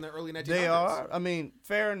back in the early 1900s? They are. I mean,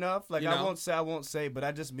 fair enough. Like, you know? I won't say, but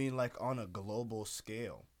I just mean like on a global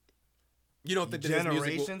scale. You don't think that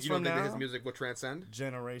his music will transcend?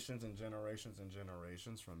 Generations and generations and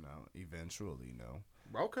generations from now, eventually, no.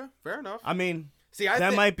 Okay, fair enough. I mean, see, I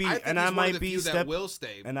think might be, I think and he's I one might of the be few that will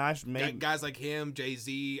stay. And guys like him,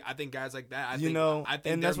 Jay-Z. I think guys like that. I think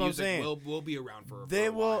and their that's what I'm music saying. will be around for They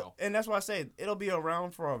a will, while. and that's why I say it'll be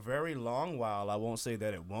around for a very long while. I won't say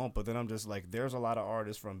that it won't, but then I'm just like, there's a lot of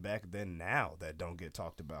artists from back then now that don't get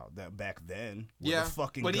talked about. That back then, were the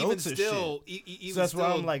fucking but goats even of still, shit. even So that's still,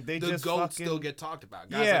 why I'm like, they the just goats fucking still get talked about.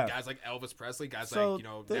 Guys like Elvis Presley, guys like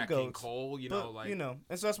Nat King Cole.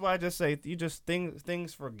 And so that's why I just say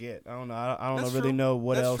things forget. I don't know. I don't really true. know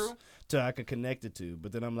what That's else true. I could connect it to,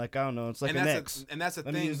 but then I'm like, I don't know. It's like and an that's X. And that's the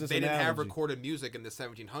Let me thing. use this They didn't have analogy. recorded music in the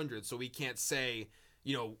 1700s, so we can't say,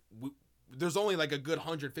 there's only like a good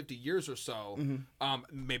 150 years or so. Mm-hmm.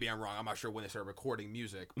 Maybe I'm wrong. I'm not sure when they started recording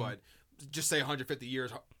music, but just say 150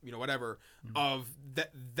 years, whatever. Mm-hmm. Of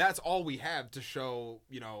that. That's all we have to show,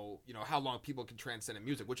 how long people can transcend in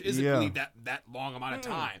music, which isn't really that long amount of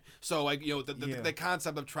time. So like, the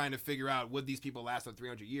concept of trying to figure out would these people last for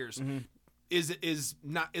 300 years. Mm-hmm. Is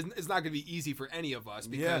not going to be easy for any of us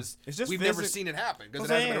because it's just we've never seen it happen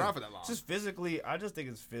because it hasn't been around for that long. It's just physically, I just think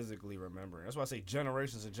it's physically remembering. That's why I say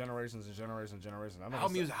generations and generations and generations and generations. How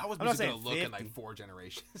is music going to look in like 4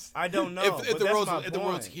 generations? I don't know. if the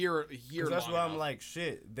world's here that's why I'm enough. like,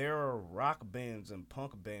 shit, there are rock bands and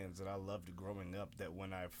punk bands that I loved growing up that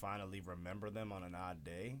when I finally remember them on an odd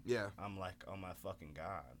day, I'm like, oh my fucking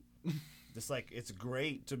God. It's like, it's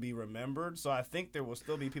great to be remembered. So I think there will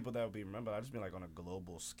still be people that will be remembered. I just mean like on a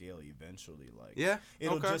global scale eventually. Like,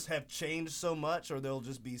 it'll just have changed so much, or there'll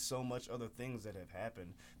just be so much other things that have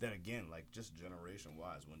happened that, again, like just generation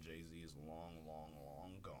wise, when Jay-Z is long, long,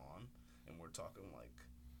 long gone, and we're talking like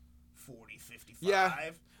 40, 55.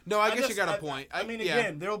 Yeah. No, I guess you got a point. I mean,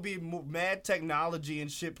 again, there'll be mad technology and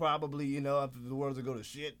shit probably, if the world will go to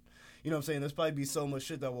shit. You know what I'm saying? There's probably be so much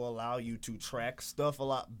shit that will allow you to track stuff a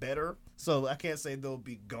lot better. So I can't say they'll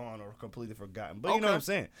be gone or completely forgotten. But you know what I'm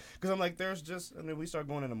saying? Because I'm like, we start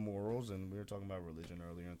going into morals, and we were talking about religion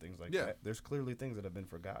earlier and things like that. There's clearly things that have been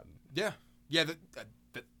forgotten. Yeah.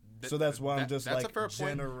 So that's why I'm just that's like, a fair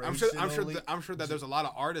point. I'm sure that there's a lot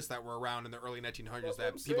of artists that were around in the early 1900s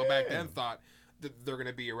that people back then thought they're going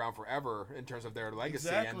to be around forever in terms of their legacy,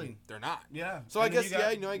 and they're not. Yeah. So I guess,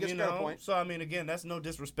 I guess you got a point. So, I mean, again, that's no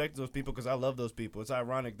disrespect to those people because I love those people. It's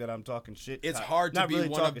ironic that I'm talking shit. It's hard to be really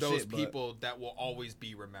one of those people that will always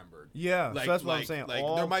be remembered. Yeah, so that's what I'm saying. Like,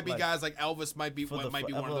 there might be guys like Elvis might be one of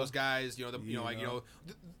those guys,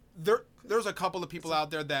 there's a couple of people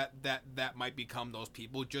out there that might become those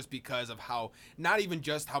people just because of how, not even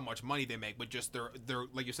just how much money they make, but just their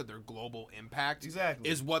like you said, their global impact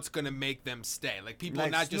is what's going to make them stay. Like people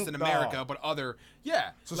not just in America, but other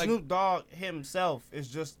So like, Snoop Dogg himself is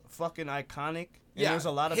just fucking iconic. And there's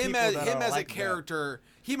a lot of people that are as like a character.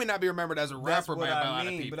 He may not be remembered as a rapper by a lot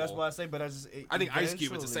of people. But that's why I say. But I think Ice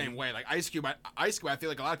Cube is the same way. Like Ice Cube, I feel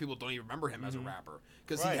like a lot of people don't even remember him as a rapper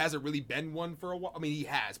because he hasn't really been one for a while. I mean, he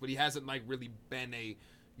has, but he hasn't like really been a,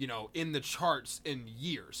 in the charts in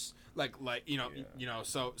years.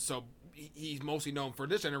 So he's mostly known for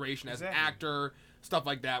this generation as an actor, stuff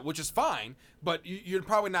like that, which is fine. But you're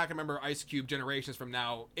probably not gonna remember Ice Cube generations from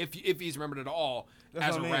now if he's remembered at all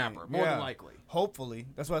as a rapper. More than likely. Hopefully,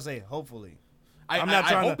 that's why I say hopefully. I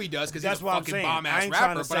hope he does because he's a fucking bomb ass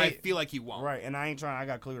rapper, but I feel like he won't. Right, and I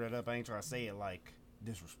got to clear that up. I ain't trying to say it like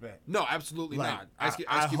disrespect. No, absolutely not. Ice Cube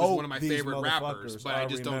is one of my favorite rappers, but I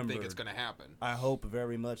just don't think it's gonna happen. I hope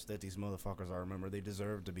very much that these motherfuckers are remembered. They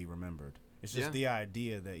deserve to be remembered. It's just the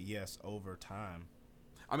idea that yes, over time.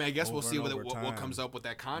 I mean, I guess we'll see what comes up with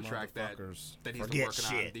that contract that he's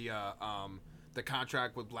working on. The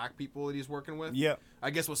contract with black people that he's working with. Yeah. I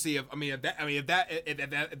guess we'll see if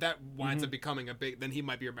that winds up becoming a big, then he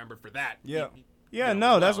might be remembered for that. Yeah.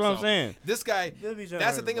 That's what I'm saying. This guy,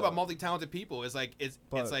 that's the thing about multi-talented people is like it's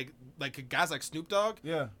like guys like Snoop Dogg.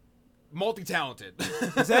 Yeah. Multi-talented.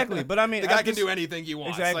 Exactly, but I mean, the guy can do anything he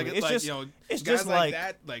wants. Exactly. Like, it's like just, you know, it's guys just like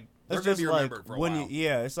that. Like they're gonna be remembered for a while.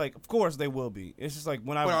 It's like of course they will be. It's just like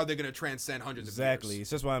when But are they gonna transcend hundreds of years? Exactly. It's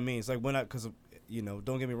just what I mean. It's like when because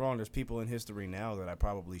don't get me wrong. There's people in history now that I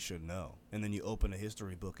probably should know, and then you open a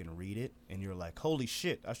history book and read it, and you're like, holy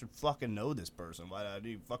shit, I should fucking know this person. Why did I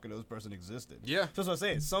even fucking know this person existed? Yeah. So that's what I'm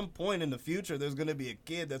saying. At some point in the future, there's gonna be a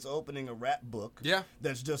kid that's opening a rap book. Yeah.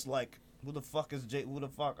 That's just like Who the fuck is Jay? Who the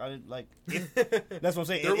fuck? I didn't like. That's what I'm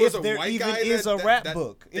saying. If there even is a rap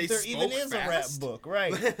book. If there even is fast? a rap book,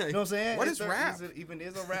 right? You know what I'm saying? What is rap? Even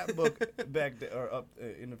is a rap book back there or up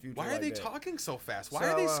in the future. Why are they talking so fast? Why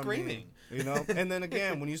are they screaming? You know. And then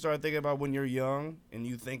again, when you start thinking about when you're young and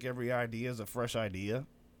you think every idea is a fresh idea.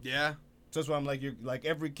 Yeah. So that's why I'm like, you're like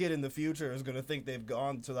every kid in the future is gonna think they've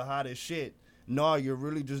gone to the hottest shit. No, you're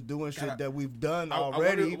really just doing shit that we've done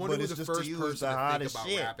already, but it's just to use the hottest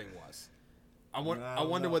shit. Rapping was. I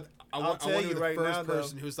wonder what the first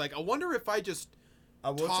person who's like, I wonder if I just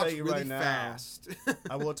talk really fast.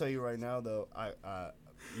 I will tell you right now, though.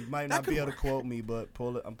 You might not be able to quote me, but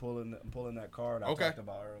I'm pulling that card I talked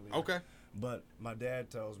about earlier. Okay. But my dad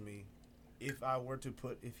tells me, he's like,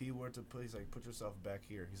 put yourself back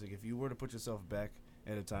here. He's like, if you were to put yourself back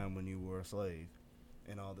at a time when you were a slave,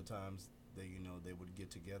 and all the times that they would get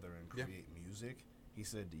together and create music, he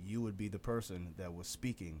said you would be the person that was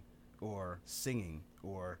speaking or singing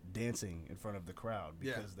or dancing in front of the crowd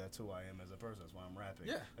because that's who I am as a person. That's why I'm rapping.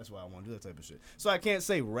 Yeah. That's why I want to do that type of shit. So I can't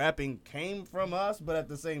say rapping came from us, but at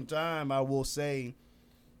the same time, I will say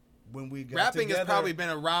when we got rapping together has probably been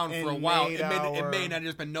around for a while. It may not have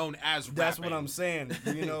just been known as rapping. That's what I'm saying.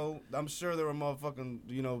 I'm sure there were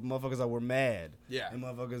motherfuckers that were mad. Yeah. And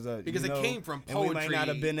motherfuckers that because it came from poetry. And we might not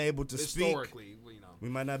have been able to historically, speak. We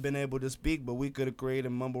might not have been able to speak, but we could have created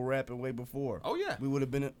mumble rapping way before. Oh yeah. We would have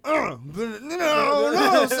been I don't know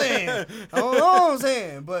what I'm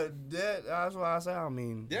saying. But that's why I say,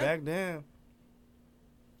 back then,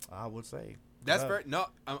 I would say. That's very no.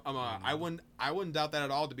 I wouldn't doubt that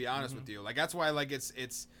at all. To be honest with you, like that's why like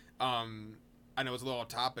it's I know it's a little off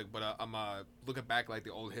topic, but I'm looking back like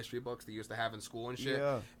the old history books they used to have in school and shit,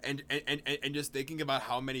 and just thinking about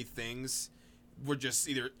how many things were just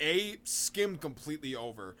either A, skimmed completely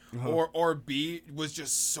over, or B, was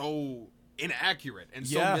just so inaccurate and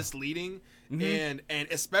so misleading, and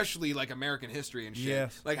especially like American history and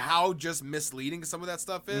shit, like how just misleading some of that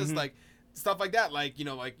stuff is, like stuff like that, like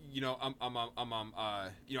I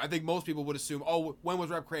think most people would assume, oh, when was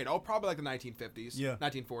rap created? Oh, probably like the 1950s,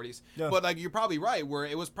 1940s. But like you're probably right, where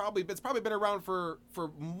it's probably been around for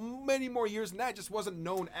many more years than that. It just wasn't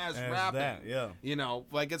known as rapping.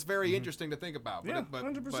 Like it's very interesting to think about. But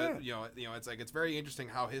 100%. It's like it's very interesting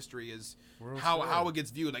how history is how it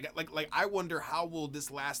gets viewed. Like I wonder how will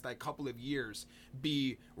this last like couple of years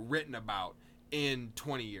be written about in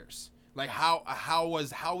 20 years. Like how is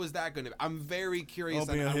that going to? I'm very curious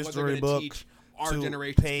on what they're going to teach our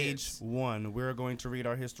generation. Page 1. We're going to read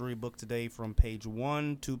our history book today from page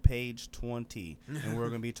 1 to page 20, and we're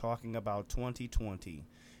going to be talking about 2020.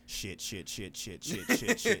 Shit.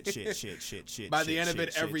 By the end of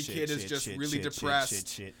it, every kid is just really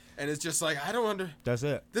depressed, and it's just like That's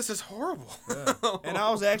it. This is horrible. And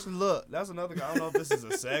I was actually that's another. I don't know if this is a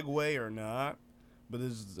segue or not. But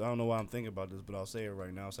I don't know why I'm thinking about this, but I'll say it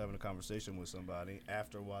right now. I was having a conversation with somebody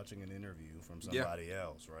after watching an interview from somebody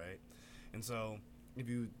else, right? And so if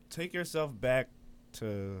you take yourself back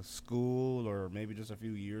to school or maybe just a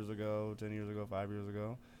few years ago, 10 years ago, 5 years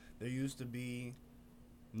ago, there used to be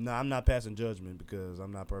I'm not passing judgment because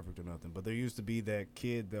I'm not perfect or nothing, but there used to be that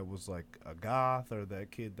kid that was like a goth or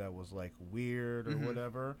that kid that was like weird or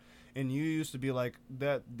whatever. And you used to be like,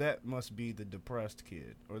 that must be the depressed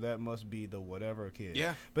kid or that must be the whatever kid.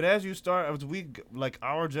 Yeah. But as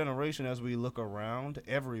our generation, as we look around,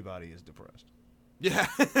 everybody is depressed. Yeah.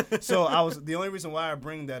 So the only reason why I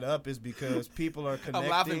bring that up is because people are connecting. I'm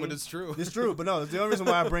laughing, but it's true. It's true. But no, the only reason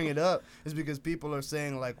why I bring it up is because people are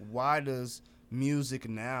saying like, why does music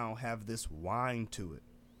now have this whine to it?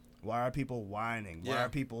 Why are people whining? Why are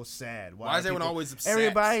people sad? Why is everyone always upset?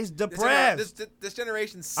 Everybody's depressed. This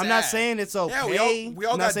generation's sad. I'm not saying it's okay. Yeah, we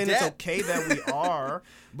all I'm not got saying debt. it's okay that we are,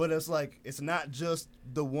 but it's like it's not just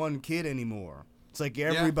the one kid anymore. It's like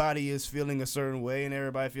everybody is feeling a certain way, and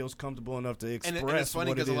everybody feels comfortable enough to express and it's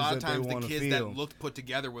funny what it is a lot of that times they want the to kids feel. that looked put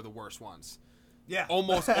together were the worst ones. Yeah,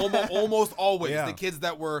 almost always the kids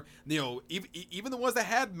that were even the ones that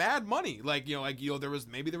had mad money, there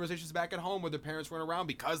was issues back at home where their parents weren't around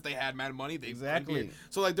because they had mad money. Exactly.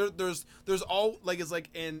 So like there's all like it's like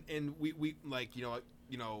and we like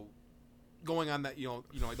going on that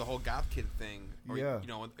like the whole goth kid thing or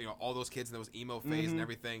all those kids in those emo phase and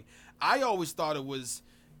everything. I always thought it was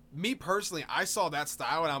me personally, I saw that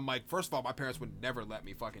style and I'm like, first of all, my parents would never let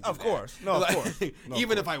me fucking do that. Of course. No, of course. No,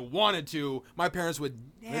 even if I wanted to, my parents would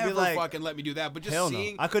never fucking let me do that. But just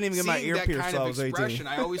seeing, I couldn't even get my ear pierced kind till I of was 18. expression,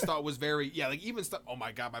 I always thought was very, like even stuff. Oh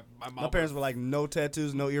my God, my mom. My parents were like, no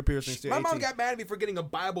tattoos, no ear piercings. My mom got mad at me for getting a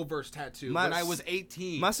Bible verse tattoo when I was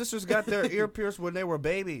 18. My sisters got their ear pierced when they were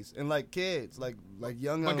babies and like kids, like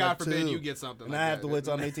young. But God forbid you get something. And I have to wait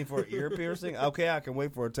till I'm 18 for an ear piercing. Okay, I can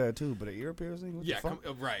wait for a tattoo, but an ear piercing? What the fuck?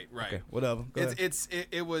 Right. Okay, whatever.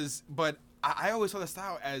 It was, but I always saw the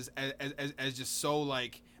style as just so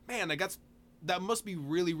like, man, like that must be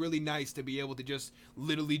really, really nice to be able to just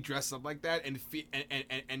literally dress up like that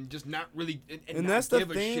and just not really and not that's give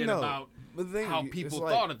the a thing, shit though. about how people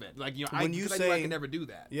like, thought of it. Like, you know, when you say, I can never do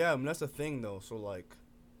that. Yeah, I mean, that's the thing though. So like,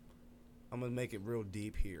 I'm gonna make it real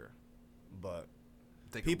deep here, but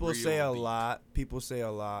people say a lot. People say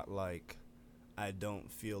a lot like, I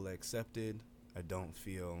don't feel accepted. I don't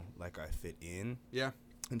feel like I fit in. Yeah.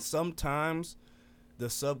 And sometimes the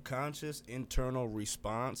subconscious internal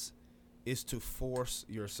response is to force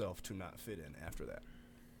yourself to not fit in after that.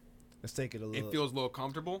 Let's take it a little. It feels a little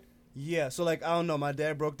comfortable? Yeah. So, like, I don't know. My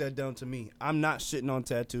dad broke that down to me. I'm not shitting on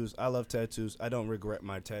tattoos. I love tattoos. I don't regret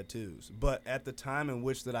my tattoos. But at the time in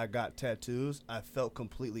which that I got tattoos, I felt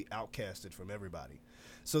completely outcasted from everybody.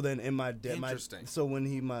 So then in my dad, so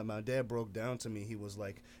when my dad broke down to me, he was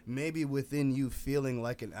like, maybe within you feeling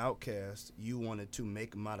like an outcast, you wanted to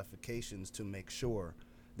make modifications to make sure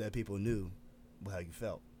that people knew how you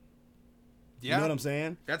felt. Yeah. You know what I'm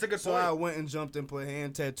saying? That's a good point. So I went and jumped and put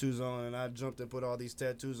hand tattoos on, and I jumped and put all these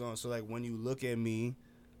tattoos on. So like when you look at me,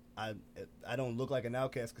 I don't look like an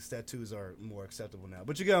outcast because tattoos are more acceptable now.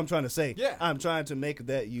 But you get what I'm trying to say. Yeah. I'm trying to make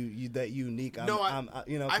that that unique. I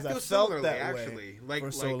feel similarly actually. Like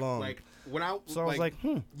for so long. Like when I was like,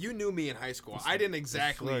 you knew me in high school. I didn't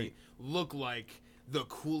exactly look like the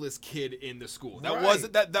coolest kid in the school. That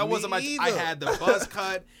wasn't my. I had the buzz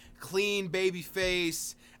cut, clean baby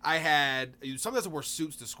face. I had sometimes I wore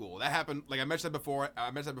suits to school. That happened. Like I mentioned that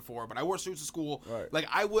before. But I wore suits to school. Right. Like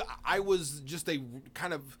I was just a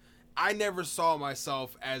kind of. I never saw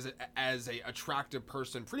myself as a attractive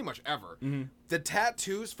person pretty much ever. Mm-hmm. The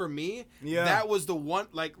tattoos for me, that was the one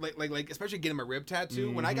like especially getting my rib tattoo.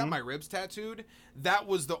 Mm-hmm. When I got my ribs tattooed, that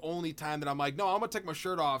was the only time that I'm like, no, I'm gonna take my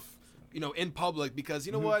shirt off. You know, in public because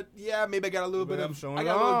you know what? Yeah, maybe I got a little bit of. I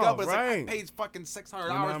got a little gut, but it's like I paid fucking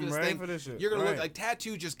 $600 for this thing. For this shit. You're gonna look like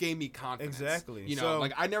tattoo just gave me confidence. Exactly. You know,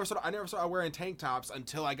 like I never saw wearing tank tops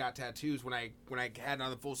until I got tattoos when I had it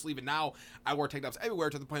on the full sleeve, and now I wear tank tops everywhere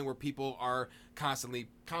to the point where people are constantly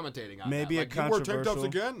commentating on maybe that. Like, you wore tank tops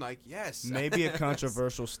again? Like, yes. Maybe a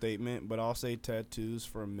controversial statement, but I'll say tattoos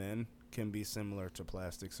for men can be similar to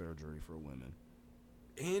plastic surgery for women.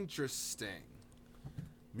 Interesting.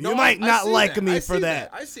 You might not like me for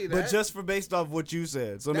that. I see that. But just for based off what you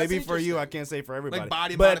said. So maybe for you, I can't say for everybody. Like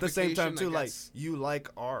body but at the same time, too, like, you like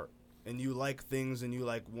art. And you like things and you,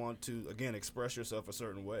 like, want to, again, express yourself a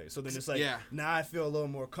certain way. So then it's like, now I feel a little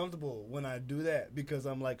more comfortable when I do that because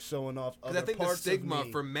I'm, like, showing off other parts of me. I think the stigma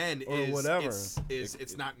for men is whatever.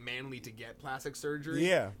 It's not manly to get plastic surgery.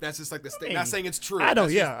 Yeah. That's just like the stigma. Not saying it's true. I don't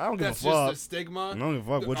give a fuck. That's just the stigma I don't give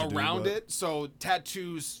a fuck what you around do, it. So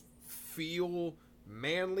tattoos feel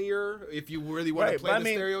manlier if you really want to play the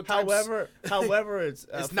stereotypes. However,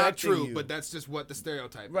 it's not true, you. But that's just what the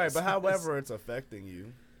stereotype is. Right, but however it's affecting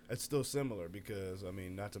you, it's still similar because, I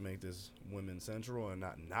mean, not to make this women central and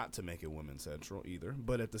not to make it women central either,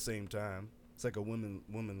 but at the same time, it's like a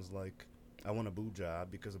woman's like, I want a boob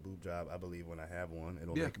job because a boob job, I believe when I have one,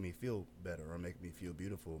 it'll make me feel better or make me feel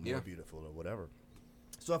beautiful, more beautiful or whatever.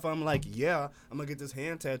 So if I'm like, I'm going to get this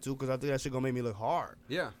hand tattoo because I think that shit going to make me look hard.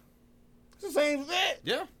 Yeah. It's the same shit.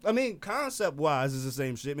 Yeah. I mean, concept-wise, it's the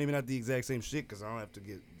same shit. Maybe not the exact same shit because I don't have to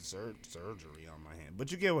get surgery on my hand.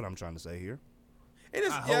 But you get what I'm trying to say here. It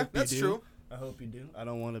is. That's true. I hope you do. I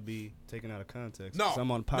don't want to be taken out of context. No. I'm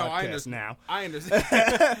on podcast now. I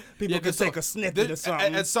understand. People can take a snippet of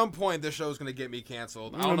something. At some point, this show's going to get me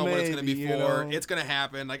canceled. I don't know what it's going to be for. It's going to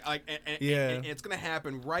happen. And it's going to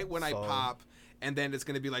happen right when I pop. And then it's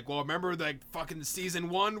going to be like, well, remember like fucking season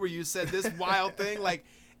 1 where you said this wild thing? Like,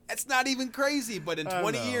 it's not even crazy, but in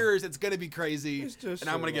 20 years, it's going to be crazy, and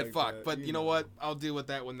I'm going to get fucked. But you know what? I'll deal with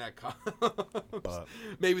that when that comes.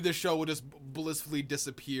 Maybe the show will just blissfully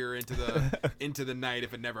disappear into the night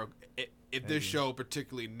if this show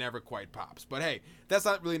particularly never quite pops. But hey, that's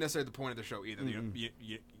not really necessarily the point of the show either. Mm-hmm.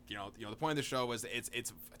 You know, the point of the show is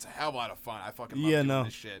it's a hell of a lot of fun. I fucking love doing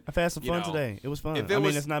this shit. I've had some fun today. It was fun.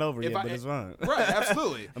 It's not over yet, but it's fun. Right,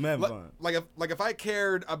 absolutely. I'm having fun. Like if I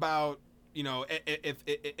cared about you know,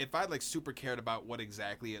 if I like super cared about what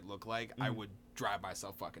exactly it looked like, I would drive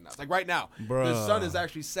myself fucking nuts. Like right now, the sun is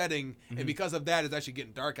actually setting, and because of that, it's actually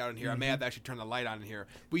getting dark out in here. I may have to actually turn the light on in here.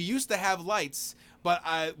 We used to have lights, but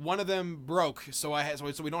one of them broke, so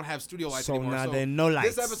we don't have studio lights anymore. Now so there no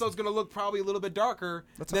lights. This episode's gonna look probably a little bit darker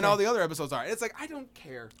than all the other episodes are. And it's like I don't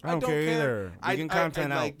care. I don't care either. You can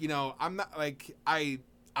content out. Like, you know, I'm not like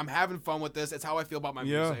I'm having fun with this. It's how I feel about my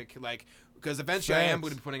music. Like, because eventually I am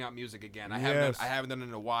going to be putting out music again. I haven't done it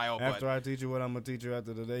in a while. After I teach you what I'm gonna teach you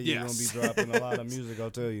after today, you're gonna be dropping a lot of music.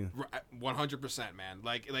 I'll tell you. 100%, man.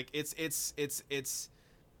 Like it's.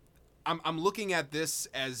 I'm looking at this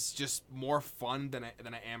as just more fun than I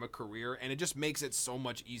am a career, and it just makes it so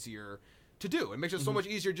much easier to do. It makes it so much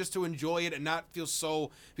easier just to enjoy it and not feel so,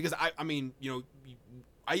 because I mean, you know,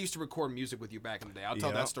 I used to record music with you back in the day. I'll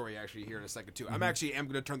tell that story actually here in a second too. I'm going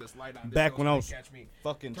to turn this light on. Back when I was catch me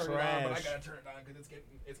fucking turn trash. It on, but I gotta turn it on because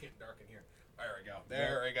it's getting dark in here.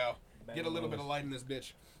 There we go. Get a little bit of light in this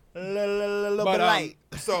bitch.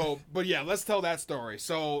 But yeah, let's tell that story.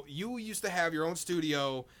 So you used to have your own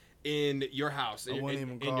studio in your house, in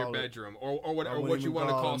your bedroom, or what you want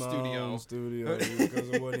to call studio because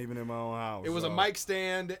it wasn't even in my own house. It was a mic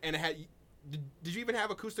stand, and it had. Did you even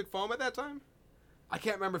have acoustic foam at that time? I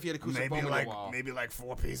can't remember if you had acoustic foam in the wall. Maybe like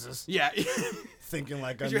 4 pieces. Yeah. Thinking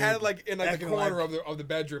like you had it like in like the corner of the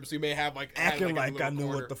bedroom, so you may have like acting like I knew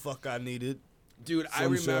what the fuck I needed. Dude, I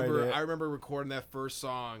remember recording that first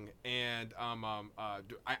song, and I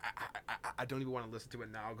don't even want to listen to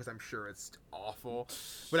it now because I'm sure it's awful.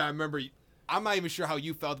 But I remember, I'm not even sure how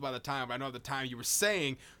you felt by the time. But I know at the time you were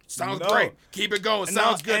saying, "Sounds great, keep it going,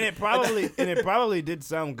 sounds good." And it probably did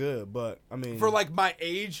sound good, but I mean, for like my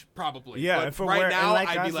age, probably. Yeah, but for right now, like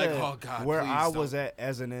I'd be like, "Oh God." Where I was at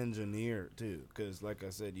as an engineer too, because like I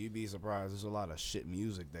said, you'd be surprised. There's a lot of shit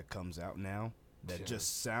music that comes out now that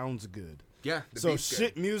just sounds good. Yeah. So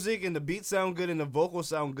shit music and the beats sound good and the vocals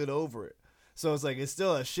sound good over it. So it's like it's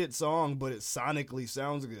still a shit song, but it sonically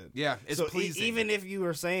sounds good. Yeah, it's pleasing. Even if you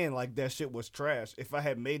were saying like that shit was trash, if I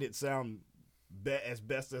had made it sound as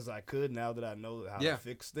best as I could, now that I know how to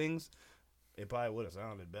fix things, it probably would have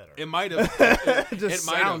sounded better. It might have. It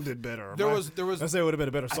sounded better. There was. I say it would have been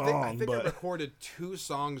a better song. I think I recorded 2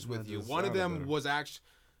 songs with you. One of them was actually.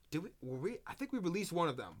 I think we released one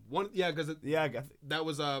of them. Because that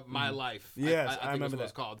was My Life. Yes, I remember what that.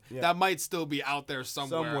 It's called. Yeah. That might still be out there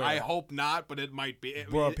somewhere. I hope not, but it might be.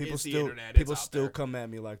 Bro, people still come at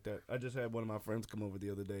me like that. I just had one of my friends come over the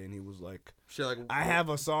other day, and he was like, "I have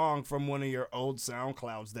a song from one of your old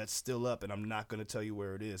SoundClouds that's still up, and I'm not gonna tell you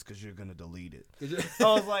where it is because you're gonna delete it." I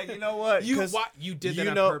was like, you know what? You did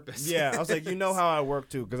that on purpose. Yeah, I was like, you know how I work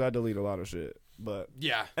too, because I delete a lot of shit. But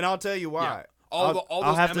yeah, and I'll tell you why. Yeah. All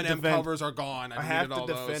those Eminem covers are gone. I have to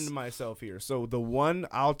defend myself here. So the one,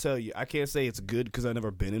 I'll tell you, I can't say it's good because I've never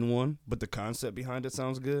been in one, but the concept behind it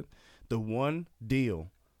sounds good. The one deal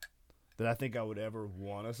that I think I would ever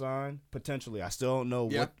want to sign, potentially, I still don't know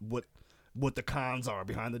what the cons are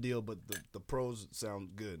behind the deal, but the pros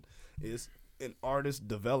sound good, is an artist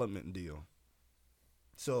development deal.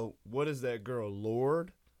 So what is that girl,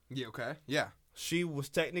 Lord? Yeah, okay. Yeah. She was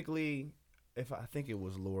technically... I think it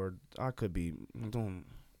was Lord, I could be, don't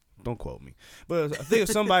quote me, but I think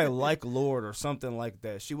it's somebody like Lord or something like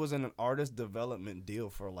that. She was in an artist development deal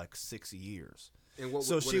for like 6 years. And what is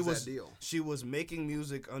that deal? She was making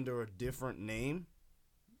music under a different name,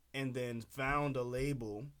 and then found a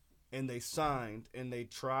label, and they signed, and they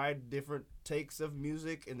tried different takes of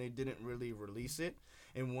music, and they didn't really release it.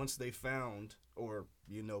 And once they found, or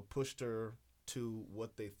pushed her to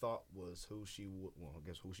what they thought was who she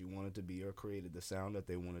wanted to be, or created the sound that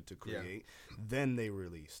they wanted to create, then they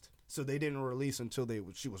released. So they didn't release until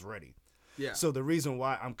she was ready. Yeah. So the reason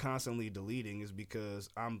why I'm constantly deleting is because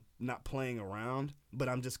I'm not playing around, but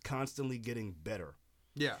I'm just constantly getting better.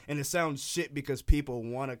 Yeah. And it sounds shit because people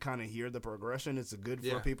want to kind of hear the progression. It's good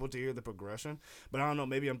for people to hear the progression. But I don't know,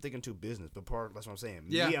 maybe I'm thinking too business. But that's what I'm saying.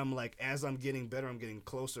 Yeah. Me, I'm like, as I'm getting better, I'm getting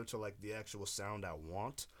closer to like the actual sound I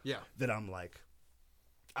want. Yeah. That I'm like,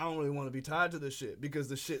 I don't really want to be tied to this shit, because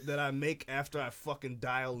the shit that I make after I fucking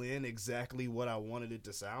dial in exactly what I wanted it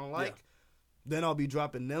to sound like, then I'll be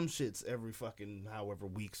dropping them shits every fucking however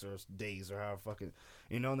weeks or days or however fucking,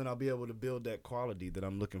 and then I'll be able to build that quality that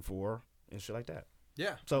I'm looking for and shit like that.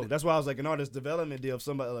 Yeah. So that's why I was like, an artist development deal. If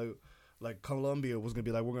somebody like Columbia was gonna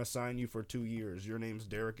be like, we're gonna sign you for 2 years. Your name's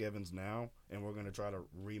Deryk Evons now, and we're gonna try to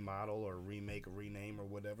remodel or remake, rename or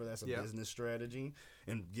whatever. That's a business strategy,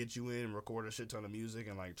 and get you in, record a shit ton of music,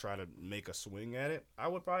 and like try to make a swing at it. I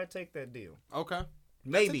would probably take that deal. Okay.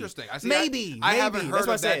 Maybe. That's interesting. Maybe. I haven't heard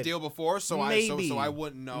of that deal before, so I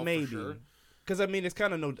wouldn't know for sure. Because I mean, it's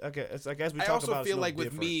kind of no. Okay, it's like as we I talk also about. feel like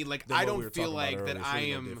with me, like I don't feel like that I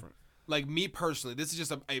am. No, like me personally, this is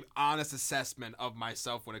just a honest assessment of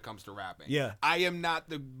myself when it comes to rapping. Yeah, I am not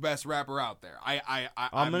the best rapper out there.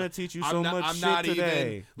 I'm gonna teach you so much shit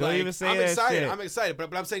today. Don't even say I'm that excited. shit. I'm excited,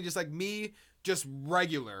 but I'm saying just like me, just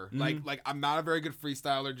regular. Like I'm not a very good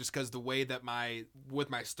freestyler, just because the way that my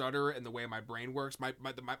stutter and the way my brain works, my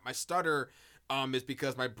stutter. Is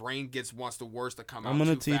because my brain wants the words to come out. I'm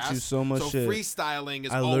gonna teach fast. you so much shit. So freestyling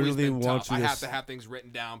has always been tough. I have to have things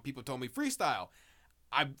written down. People told me freestyle.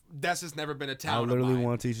 That's just never been a talent. I literally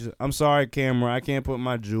want to teach you. I'm sorry, camera. I can't put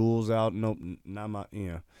my jewels out. Nope,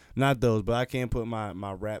 not those. But I can't put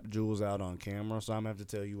my rap jewels out on camera. So I'm gonna have to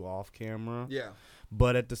tell you off camera. Yeah.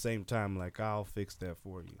 But at the same time, like I'll fix that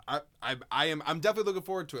for you. I'm definitely looking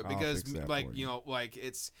forward to it because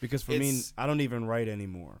it's because for me, I don't even write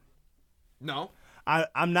anymore. No.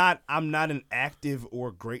 I'm not an active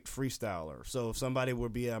or great freestyler. So if somebody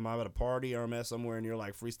would be I'm at a party or I'm at somewhere and you're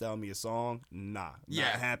like freestyle me a song, not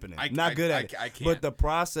happening. Not good at it. I can't. But the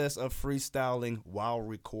process of freestyling while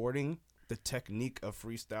recording, the technique of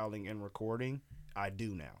freestyling and recording, I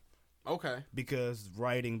do now. Okay. Because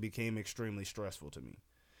writing became extremely stressful to me.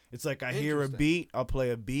 It's like I hear a beat, I'll play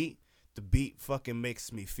a beat. The beat fucking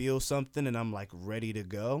makes me feel something and I'm like ready to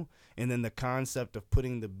go. And then the concept of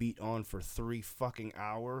putting the beat on for 3 fucking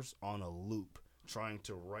hours on a loop, trying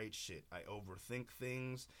to write shit. I overthink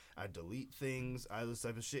things. I delete things. I this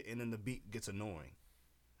type of shit. And then the beat gets annoying.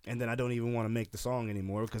 And then I don't even want to make the song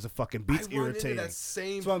anymore because the fucking beat's irritating. That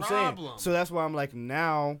same problem. Saying. So that's why I'm like,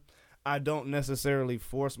 now I don't necessarily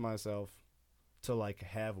force myself to like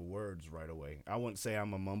have words right away. I wouldn't say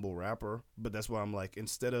I'm a mumble rapper, but that's why I'm like,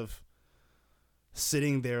 instead of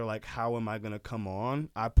sitting there like, how am I gonna come on?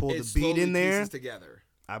 I pull the beat in there. Together.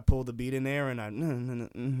 I pull the beat in there and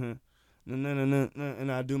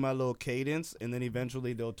and I do my little cadence, and then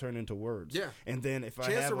eventually they'll turn into words. Yeah. And then if Chance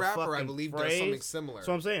I have the Rapper, a fucking I believe, phrase, does something similar.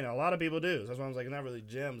 So I'm saying a lot of people do. So that's why I'm like, not really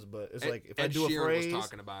gems, but it's like if I do Sheeran a phrase, was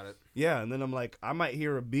talking about it. Yeah, and then I'm like, I might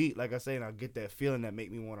hear a beat, like I say, and I'll get that feeling that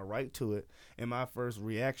make me want to write to it, and my first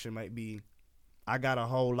reaction might be, I got a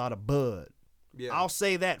whole lot of bud. Yeah. I'll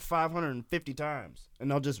say that 550 times,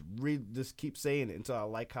 and I'll just keep saying it until I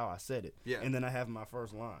like how I said it. Yeah. And then I have my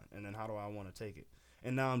first line, and then how do I want to take it?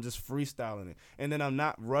 And now I'm just freestyling it. And then I'm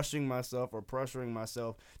not rushing myself or pressuring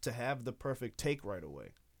myself to have the perfect take right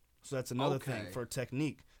away. So that's another thing for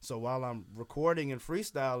technique. So while I'm recording and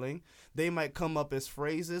freestyling, they might come up as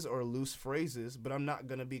phrases or loose phrases, but I'm not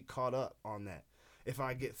going to be caught up on that. If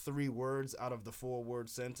I get 3 words out of the 4-word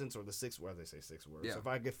sentence or the 6 words, they say 6 words. Yeah. So if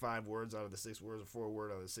I get 5 words out of the 6 words or 4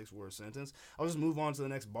 words out of the 6-word sentence, I'll just move on to the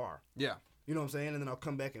next bar. Yeah. You know what I'm saying? And then I'll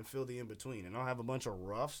come back and fill the in-between. And I'll have a bunch of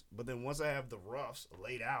roughs. But then once I have the roughs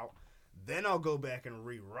laid out, then I'll go back and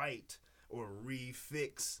rewrite or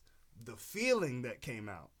refix the feeling that came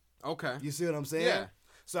out. Okay. You see what I'm saying? Yeah.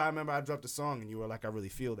 So I remember I dropped a song and you were like, I really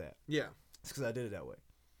feel that. Yeah. It's because I did it that way.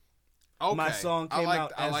 Okay. My song came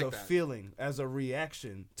out as a feeling, as a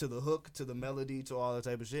reaction to the hook, to the melody, to all that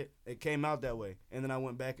type of shit. It came out that way. And then I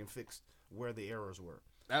went back and fixed where the errors were.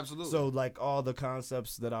 Absolutely. So like all the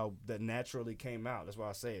concepts that naturally came out, that's why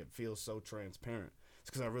I say it feels so transparent.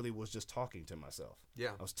 It's because I really was just talking to myself.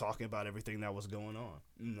 Yeah. I was talking about everything that was going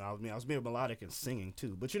on. I was being melodic and singing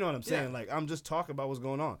too. But you know what I'm saying? Yeah. Like I'm just talking about what's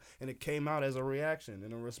going on. And it came out as a reaction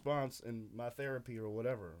and a response in my therapy or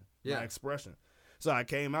whatever. Yeah. My expression. So I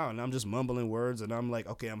came out and I'm just mumbling words and I'm like,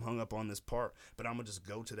 okay, I'm hung up on this part, but I'm going to just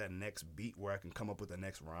go to that next beat where I can come up with the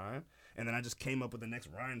next rhyme. And then I just came up with the next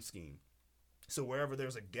rhyme scheme. So wherever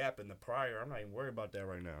there's a gap in the prior, I'm not even worried about that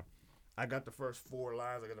right now. I got the first 4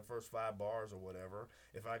 lines, I got the first 5 bars or whatever.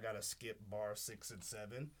 If I got to skip bar 6 and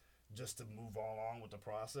 7 just to move along with the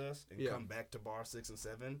process and come back to bar 6 and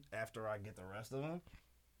 7 after I get the rest of them,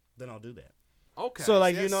 then I'll do that. Okay. So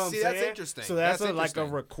like, you know what I'm saying? That's interesting. So that's like a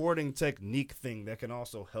recording technique thing that can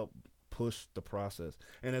also help push the process.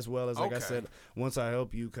 And as well as, like I said, once I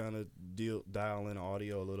help you kind of dial in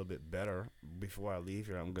audio a little bit better, before I leave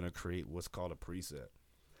here, I'm going to create what's called a preset.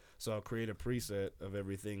 So I'll create a preset of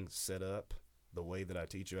everything set up the way that I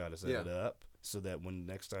teach you how to set it up, so that when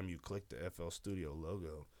next time you click the FL Studio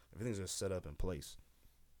logo, everything's just set up in place.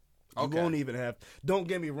 You won't even have, don't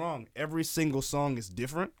get me wrong, every single song is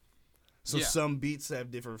different. So some beats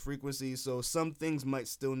have different frequencies. So some things might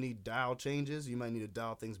still need dial changes. You might need to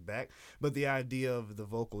dial things back. But the idea of the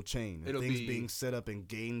vocal chain, and things being set up and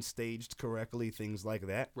gain staged correctly, things like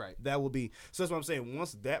that, that will be. So that's what I'm saying.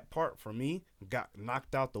 Once that part for me got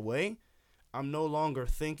knocked out the way, I'm no longer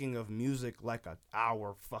thinking of music like an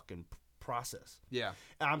hour fucking process. Yeah.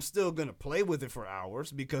 I'm still going to play with it for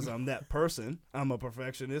hours because I'm that person. I'm a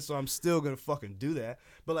perfectionist, so I'm still going to fucking do that.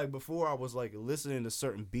 But, like, before I was, like, listening to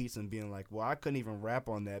certain beats and being like, well, I couldn't even rap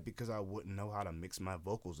on that because I wouldn't know how to mix my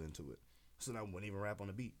vocals into it. So then I wouldn't even rap on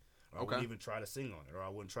the beat. Or I wouldn't even try to sing on it. Or I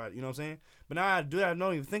wouldn't try, you know what I'm saying? But now I do that, I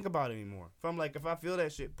don't even think about it anymore. If I feel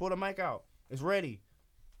that shit, pull the mic out. It's ready.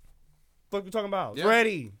 What you talking about? It's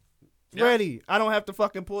ready. It's ready. I don't have to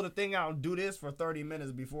fucking pull the thing out and do this for 30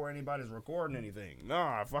 minutes before anybody's recording anything. No,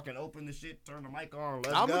 I fucking open the shit, turn the mic on, let's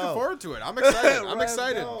go. I'm looking forward to it. I'm excited. I'm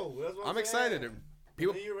excited. I'm excited.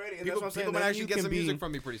 People might actually get some music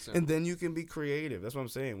from me pretty soon. And then you can be creative. That's what I'm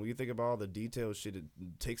saying. When you think about all the detailed shit, it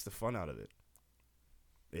takes the fun out of it.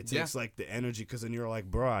 It takes, like, the energy, because then you're like,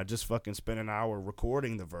 bro, I just fucking spent an hour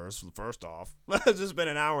recording the verse, first off. I just spent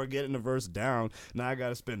an hour getting the verse down. Now I got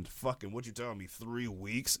to spend fucking, what you telling me, 3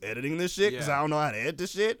 weeks editing this shit because I don't know how to edit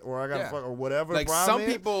this shit? Or I got to fuck, or whatever. Like, some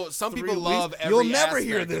people love every You'll never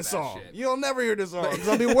hear this song. Shit. You'll never hear this song because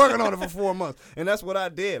I've been working on it for 4 months. And that's what I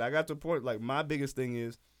did. I got to a point, like, my biggest thing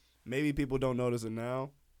is, maybe people don't notice it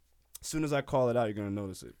now. As soon as I call it out, you're going to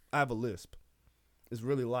notice it. I have a lisp. It's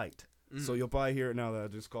really light. So you'll probably hear it now that I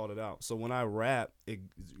just called it out. So when I rap, it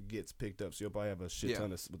gets picked up. So you'll probably have a shit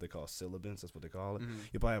ton of what they call syllabants. That's what they call it.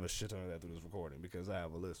 You'll probably have a shit ton of that through this recording because I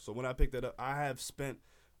have a list. So when I picked that up, I have spent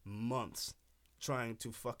months trying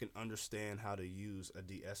to fucking understand how to use a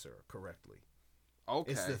de-esser correctly.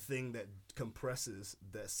 Okay. It's the thing that compresses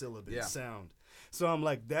that syllabant sound. So I'm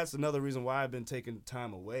like, that's another reason why I've been taking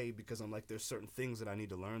time away, because I'm like, there's certain things that I need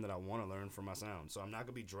to learn that I want to learn for my sound. So I'm not going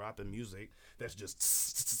to be dropping music that's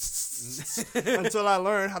just until I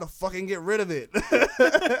learn how to fucking get rid of it.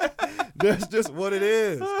 That's just what it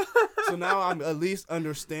is. So now I'm at least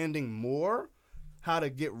understanding more how to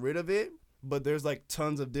get rid of it. But there's, like,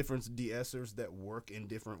 tons of different de-essers that work in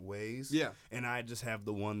different ways. Yeah. And I just have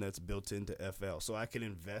the one that's built into FL. So I can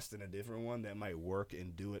invest in a different one that might work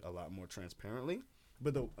and do it a lot more transparently.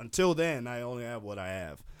 But until then, I only have what I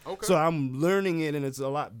have. Okay. So I'm learning it, and it's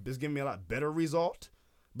giving me a lot better result.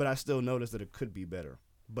 But I still notice that it could be better.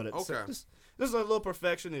 But it's this is a little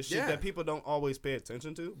perfectionist shit that people don't always pay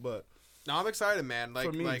attention to. But no, I'm excited, man.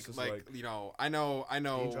 Like, you know, I know. You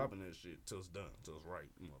ain't dropping that shit till it's done, till it's right,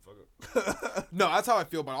 motherfucker. No, that's how I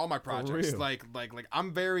feel about all my projects. Like,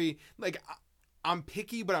 I'm very, like, I'm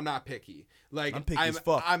picky, but I'm not picky. Like, I'm picky as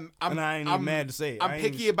fuck. and I ain't even mad to say it. I'm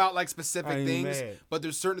picky about, like, specific things, but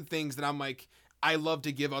there's certain things that I'm like, I love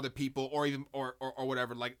to give other people, or even or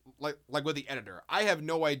whatever, like with the editor. I have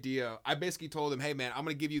no idea. I basically told him, hey man, I'm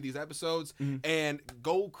gonna give you these episodes and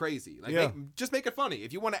go crazy. Like just make it funny.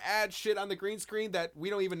 If you want to add shit on the green screen that we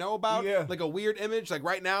don't even know about, like a weird image, like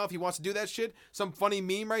right now, if he wants to do that shit, some funny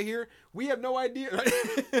meme right here, we have no idea.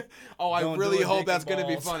 I really hope that's gonna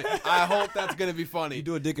be funny. I hope that's gonna be funny. You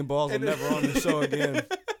do a dick and balls, I'm never on the show again.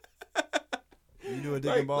 You do a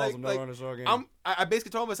dick and balls, I'm never on the show again. I basically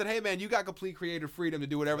told him, I said, hey man, you got complete creative freedom to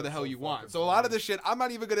do whatever the hell you want. So a lot of this shit, I'm not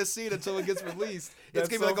even gonna see it until it gets released. It's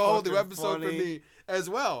gonna be like a whole new episode for me as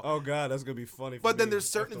well. Oh god, that's gonna be funny. But then there's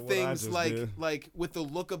certain things like with the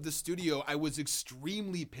look of the studio, I was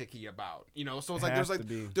extremely picky about. You know, so it's like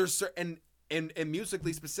there's certain and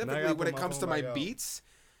musically specifically when it comes to my beats.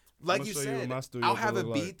 Like you said, I'll have a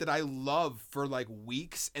beat that I love for like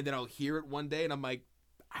weeks, and then I'll hear it one day, and I'm like,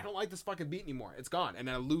 I don't like this fucking beat anymore. It's gone, and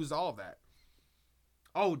then I lose all of that.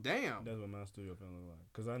 Oh damn! That's what my studio panel look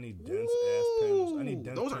like. Cause I need dense ass panels. I need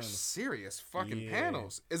dense. Those are serious fucking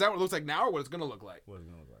panels. Is that what it looks like now, or what it's gonna look like? What it's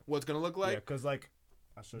gonna look like? What's gonna look like? Yeah, cause like,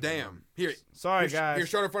 I showed damn. Here, sorry guys. Here,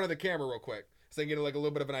 show it in front of the camera real quick, so you can get like a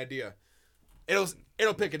little bit of an idea.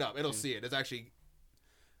 It'll pick it up. It'll see it. It's actually.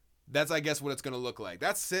 That's, I guess, what it's going to look like.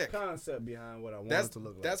 That's sick. Concept behind what I want it to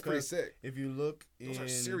look like. That's pretty sick. If you look Those are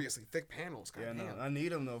seriously thick panels. God damn. No, I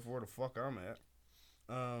need them, though, for where the fuck I'm at.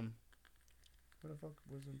 Where the fuck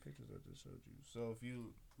was them pictures I just showed you? So, if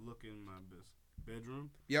you look in my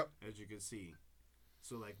bedroom, as you can see.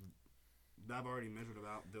 So, like, I've already measured them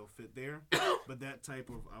out. They'll fit there. But that type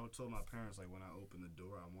of, I would tell my parents, like, when I opened the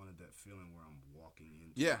door, I wanted that feeling where I'm walking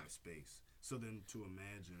into my space. So, then to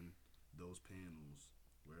imagine those panels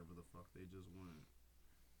wherever the fuck they just went,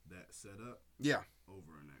 that setup,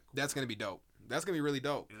 over in that corner. That's gonna be dope. That's gonna be really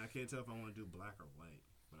dope. And I can't tell if I want to do black or white,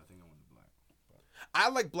 but I think I want to do black. I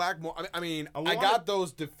like black more. I mean, I got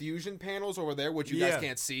those diffusion panels over there, which you guys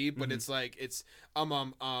can't see, but it's like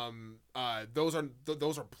those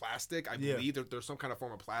are plastic. I believe there's some kind of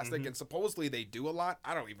form of plastic, and supposedly they do a lot.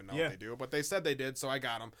 I don't even know if they do, but they said they did, so I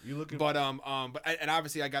got them. But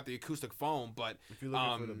obviously I got the acoustic foam. But if you're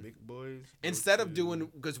looking for the big boys, instead of doing,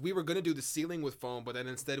 because we were gonna do the ceiling with foam, but then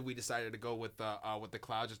instead we decided to go with the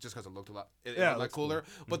clouds just because it looked a lot cooler.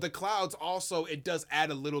 Cool. But the clouds also, it does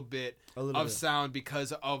add a little bit of sound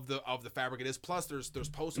because of the fabric it is. Plus there's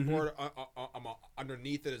poster board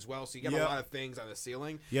underneath it as well, so you get a lot of things on the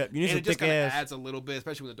ceiling. Yep, you need it just kind of adds a little bit,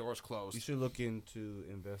 especially when the door's closed. You should look into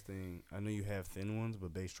investing. I know you have thin ones,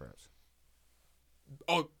 but bass traps.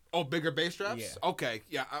 Oh, bigger bass traps? Yeah. Okay,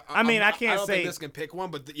 yeah. I can't I don't say think this can pick one,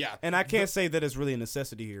 but yeah. And I can't say that it's really a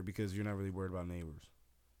necessity here because you're not really worried about neighbors.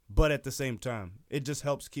 But at the same time, it just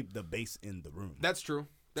helps keep the bass in the room. That's true.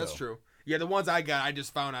 That's true. Yeah, the ones I got, I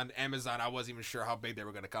just found on Amazon. I wasn't even sure how big they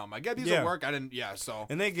were going to come. I get these will work. I didn't. Yeah, so.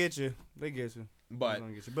 And they get you.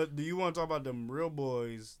 But do you want to talk about them real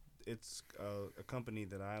boys? It's a company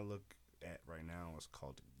that I look at right now. It's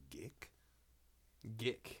called GIK.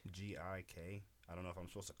 GIK. GIK. I don't know if I'm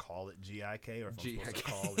supposed to call it GIK or if I'm supposed to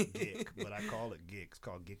call it GIK, but I call it GIK. It's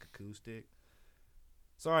called GIK Acoustic.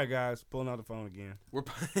 Sorry, guys, pulling out the phone again. We're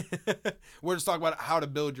just talking about how to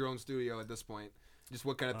build your own studio at this point. Just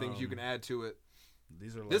what kind of things you can add to it.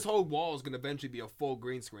 This whole wall is going to eventually be a full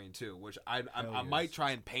green screen too, which I might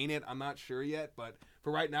try and paint it. I'm not sure yet, but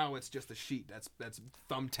for right now, it's just a sheet that's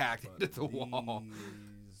thumbtacked into the wall.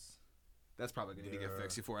 That's probably going to need to get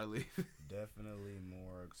fixed before I leave. Definitely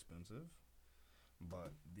more expensive,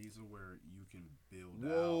 but these are where you can build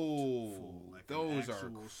out full, like those an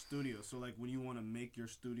actual studio. So like when you want to make your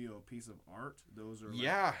studio a piece of art, those are you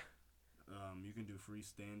can do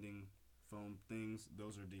freestanding foam things.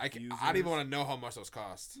 Those are diffusers. I don't even want to know how much those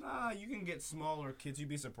cost. Nah, you can get smaller kits. You'd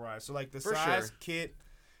be surprised. So like the size kit,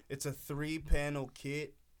 it's a 3-panel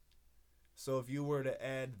kit. So if you were to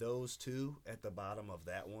add those two at the bottom of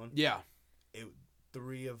that one,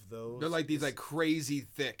 3 of those. They're like these like crazy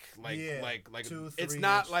thick, like 2, it's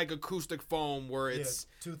not like acoustic foam where it's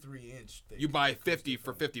 2-3 inch thick. You buy 50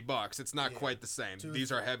 for $50. It's not quite the same.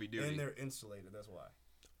 These are heavy duty. And they're insulated. That's why.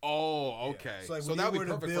 Oh, okay. So, like so that would be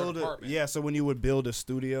perfect for an apartment. So when you would build a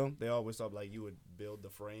studio, they always thought like you would build the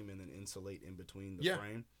frame and then insulate in between the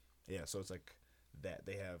frame. Yeah, so it's like that.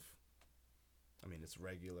 They have, it's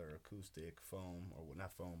regular acoustic foam, or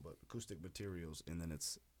not foam, but acoustic materials, and then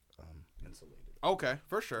it's insulated. Okay,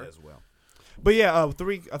 for sure. As well. But yeah, a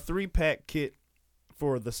 3-pack kit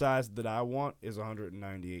for the size that I want is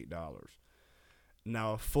 $198.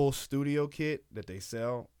 Now, a full studio kit that they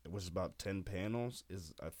sell, which is about 10 panels,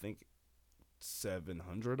 is I think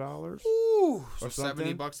 $700. Ooh, so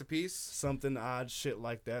 $70 a piece. Something odd shit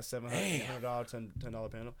like that. $700,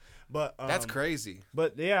 $10 panel. But that's crazy.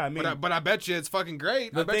 But yeah, but I bet you it's fucking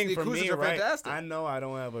great. I bet you the acoustics are fantastic. I know I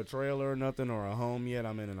don't have a trailer or nothing or a home yet.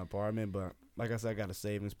 I'm in an apartment, but like I said, I got a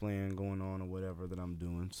savings plan going on or whatever that I'm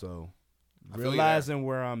doing. So realizing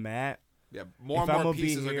where I'm at. Yeah, more and more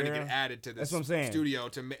pieces are going to get added to this studio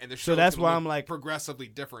and the show. So that's why I'm like progressively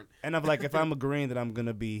different. And I'm like, if I'm agreeing that I'm going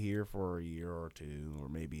to be here for a year or two, or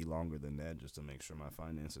maybe longer than that, just to make sure my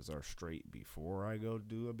finances are straight before I go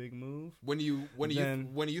do a big move. When are you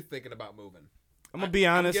thinking about moving? I'm gonna be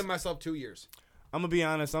honest. I'm giving myself 2 years. I'm gonna be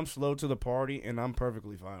honest. I'm slow to the party, and I'm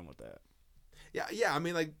perfectly fine with that. Yeah.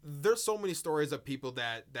 Like there's so many stories of people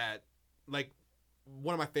that like.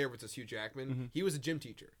 One of my favorites is Hugh Jackman. Mm-hmm. He was a gym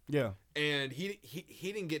teacher. Yeah. And he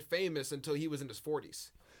didn't get famous until he was in his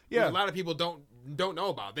 40s. Yeah. A lot of people don't know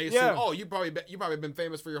about. They assume, you probably been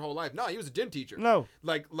famous for your whole life. No, he was a gym teacher. No.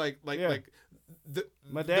 My dad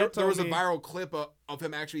there was a viral clip of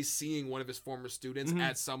him actually seeing one of his former students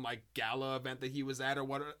at some like gala event that he was at or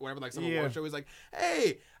whatever, like some award show. He's like,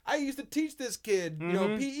 "Hey, I used to teach this kid,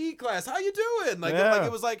 PE class. How you doing?" Like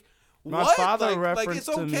it was like, my what? father like it's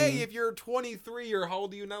okay if you're 23 or how old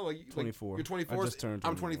do you know? Like 24. You're 24. I just turned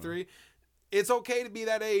 21. I'm 23. It's okay to be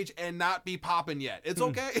that age and not be popping yet. It's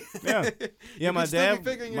okay. Yeah. My dad.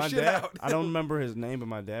 Out. I don't remember his name, but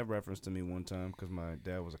my dad referenced to me one time because my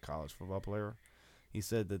dad was a college football player. He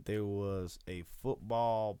said that there was a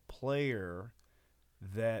football player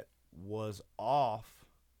that was off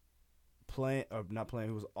playing, or not playing.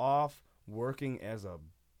 He was off working as a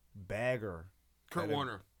bagger. Kurt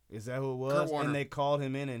Warner. Is that who it was? And they called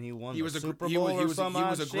him in, and he won the Super Bowl or something. He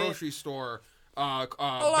was a grocery store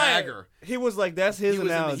bagger. He was like, that's his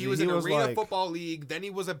analogy. He was in an arena football league. Then he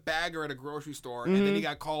was a bagger at a grocery store, and then he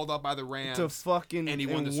got called up by the Rams to fucking and he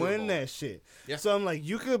won the Super Bowl. That shit. Yeah. So I'm like,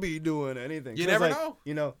 you could be doing anything. You never know.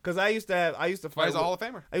 You know, because I used to fight. He's a Hall of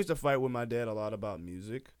Famer. I used to fight with my dad a lot about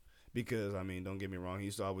music because don't get me wrong. He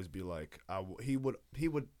used to always be like, he would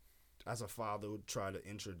as a father, would try to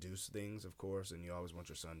introduce things, of course, and you always want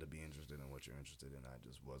your son to be interested in what you're interested in. I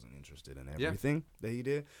just wasn't interested in everything that he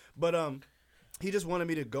did. But he just wanted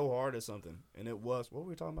me to go hard at something, and it was, what were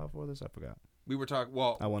we talking about before this? I forgot. We were talking,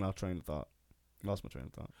 well. I went off train of thought. Lost my train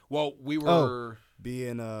of thought. Well, we were.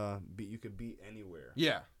 You could be anywhere.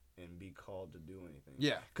 Yeah. And be called to do anything.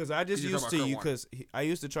 Yeah. Because I just I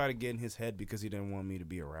used to try to get in his head because he didn't want me to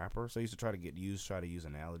be a rapper. So I used to try to use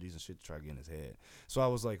analogies and shit to try to get in his head. So I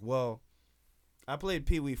was like, well, I played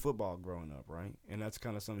Pee Wee football growing up, right? And that's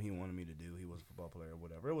kind of something he wanted me to do. He was a football player or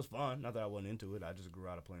whatever. It was fun. Not that I wasn't into it. I just grew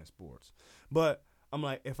out of playing sports. But I'm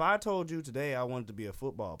like, if I told you today I wanted to be a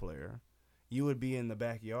football player, you would be in the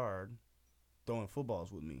backyard throwing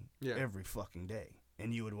footballs with me every fucking day.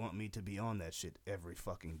 And you would want me to be on that shit every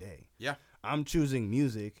fucking day. Yeah. I'm choosing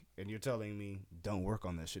music, and you're telling me don't work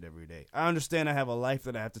on that shit every day. I understand I have a life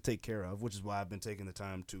that I have to take care of, which is why I've been taking the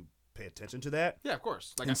time to pay attention to that. Yeah, of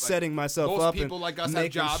course. Setting myself up and like us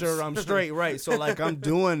making have jobs. sure I'm straight, right? So, I'm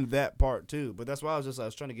doing that part, too. But that's why I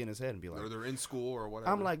was trying to get in his head and be like. Or they're in school or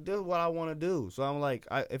whatever. I'm like, this is what I want to do. So, I'm like,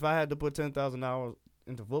 if I had to put $10,000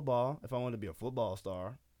 into football, if I wanted to be a football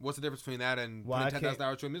star. What's the difference between that and putting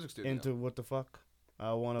 $10,000 to a music studio? Into what the fuck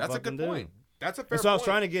I want to fucking do. That's a good point. That's a fair point. So I was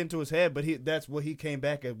trying to get into his head, but that's what he came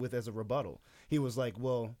back with as a rebuttal. He was like,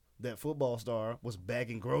 well, that football star was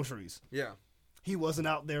bagging groceries. Yeah. He wasn't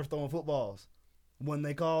out there throwing footballs when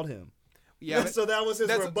they called him. Yeah. So that was his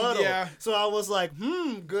rebuttal. Yeah. So I was like,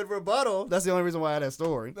 good rebuttal. That's the only reason why I had that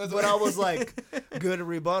story. But I was like, good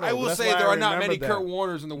rebuttal. I will say there are not many Kurt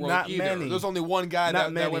Warners in the world either. Many. There's only one guy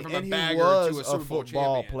that went from a bagger to a Super Bowl champion. He was a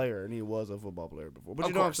football player, and he was a football player before. But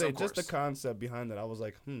you know what I'm saying? Just the concept behind that, I was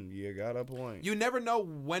like, you got a point. You never know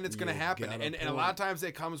when it's going to happen. And a lot of times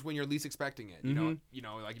it comes when you're least expecting it. You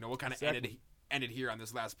know, what kind of ended here on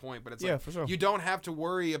this last point. But it's like, for sure. You don't have to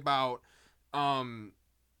worry about...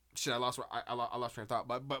 Shit, I lost train of thought.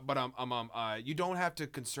 But you don't have to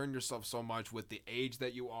concern yourself so much with the age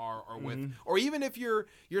that you are, or with, or even if you're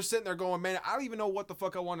sitting there going, man, I don't even know what the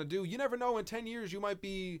fuck I want to do. You never know. In 10 years, you might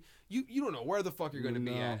be, you don't know where the fuck you're going to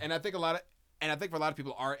be at. And I think for a lot of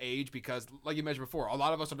people our age, because like you mentioned before, a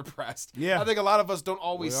lot of us are depressed. Yeah. I think a lot of us don't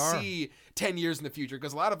always see 10 years in the future,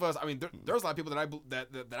 because a lot of us, I mean, there's a lot of people that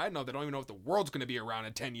I know that don't even know if the world's going to be around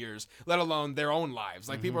in 10 years, let alone their own lives.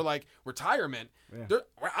 Like people are like, retirement,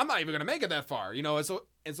 I'm not even going to make it that far, you know? And so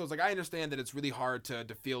it's like, I understand that it's really hard to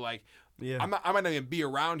feel like I might not even be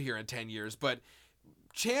around here in 10 years, but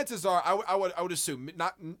chances are I would assume,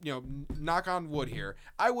 not, you know, knock on wood here,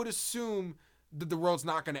 I would assume that the world's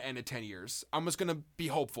not going to end in 10 years. I'm just going to be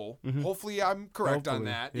hopeful. Hopefully I'm correct on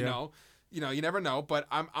that. You know, you never know, but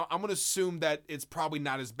I'm going to assume that it's probably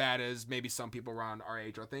not as bad as maybe some people around our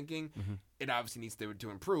age are thinking. It obviously needs to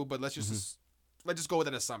improve, but let's just go with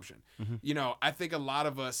an assumption. You know, I think a lot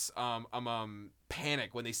of us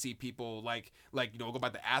panic when they see people like you know, go by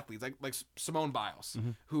the athletes like Simone Biles,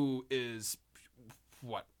 who is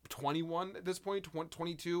what, 21 at this point,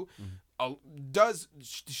 22.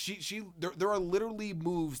 There are literally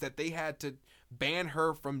moves that they had to ban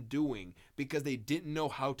her from doing because they didn't know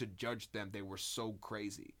how to judge them. They were so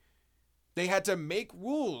crazy. They had to make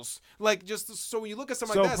rules, like, just so when you look at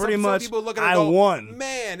something like that, some people look at it and go, won.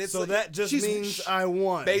 Man, it's so like, that just means I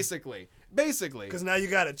won. Basically. Because now you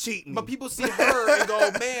got to cheat me. But people see her and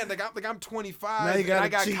go, man, like I'm 25 and I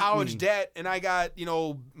got college debt and I got, you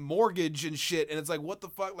know, mortgage and shit. And it's like, what the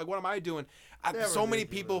fuck? Like, what am I doing? So many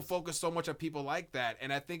people focus so much on people like that.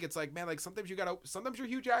 And I think it's like, man, like sometimes you're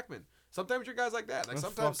Hugh Jackman. Sometimes you're guys like that. Like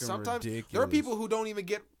sometimes ridiculous. There are people who don't even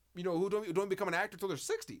get, you know, who don't become an actor till their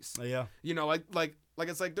 60s. Yeah. You know, like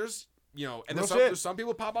it's like there's, you know, and there's some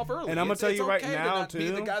people pop off early. And I'm gonna tell you right now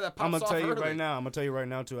too. I'm gonna tell you right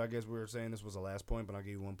now too. I guess we were saying this was the last point, but I'll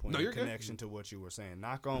give you one point in connection to what you were saying.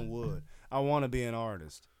 Knock on wood. I want to be an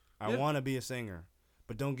artist. I want to be a singer.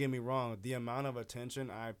 But don't get me wrong. The amount of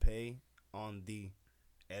attention I pay on the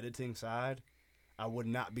editing side, I would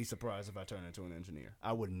not be surprised if I turn into an engineer.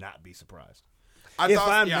 I would not be surprised. If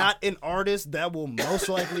I'm not an artist, that will most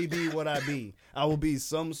likely be what I be. I will be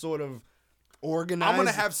some sort of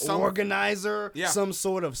organizer, some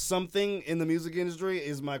sort of something in the music industry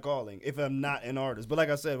is my calling if I'm not an artist. But like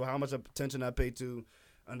I said, how much attention I pay to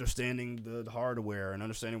understanding the hardware and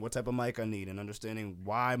understanding what type of mic I need and understanding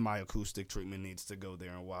why my acoustic treatment needs to go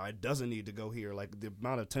there and why it doesn't need to go here. Like the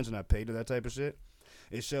amount of attention I pay to that type of shit,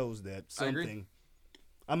 it shows that something.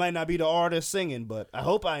 I might not be the artist singing, but I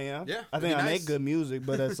hope I am. Yeah, I think I make good music,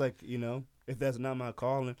 but it's like, you know, if that's not my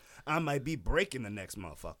calling, I might be breaking the next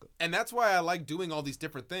motherfucker. And that's why I like doing all these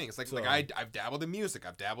different things. I've dabbled in music.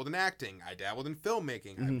 I've dabbled in acting. I dabbled in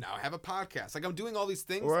filmmaking. I now have a podcast. Like, I'm doing all these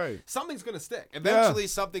things. Right. Something's going to stick. Eventually,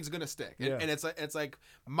 something's going to stick. And it's like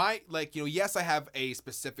my, like, you know, yes, I have a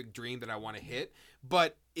specific dream that I want to hit.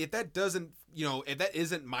 But if that doesn't, you know, if that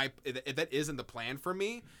isn't the plan for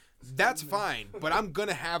me, that's fine, but I'm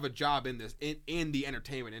gonna have a job in this in the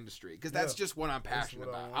entertainment industry because that's just what I'm passionate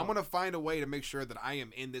about. I'm gonna find a way to make sure that I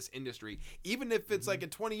am in this industry, even if it's like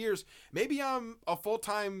in 20 years, maybe I'm a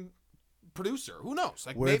full-time producer. Who knows?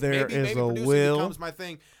 Like maybe producing becomes my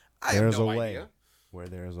thing. I have no idea. Where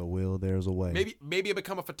there's a will, there's a way. Maybe I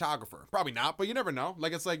become a photographer. Probably not, but you never know.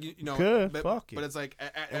 Like it's like you know, but it's like.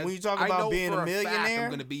 And when you talk about being a millionaire,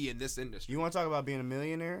 I'm gonna be in this industry. You want to talk about being a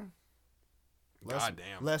millionaire? God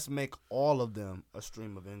damn. Let's make all of them a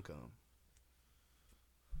stream of income.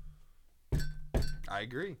 I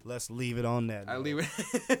agree. Let's leave it on that. I leave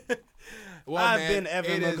it. Well, I've been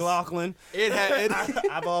Evan McLaughlin.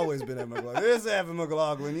 I've always been Evan McLaughlin. It's Evan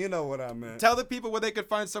McLaughlin. You know what I meant. Tell the people where they could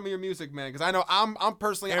find some of your music, man. Because I know I'm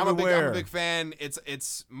personally I'm a big fan.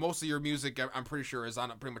 It's most of your music. I'm pretty sure is on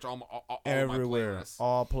pretty much all everywhere, my playlists.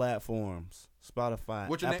 All platforms.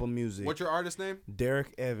 Spotify, Apple Music. What's your artist name?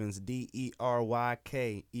 Deryk Evons, DerykEvons.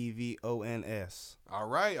 All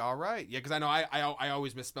right. Yeah, because I know I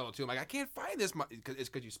always misspell it too. I'm like, I can't find this. It's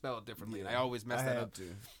because you spell it differently. Yeah, and I always mess that up.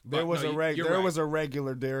 There was a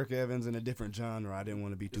regular Deryk Evans in a different genre. I didn't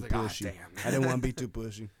want to be too pushy. I didn't want to be too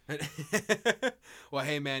pushy. Well,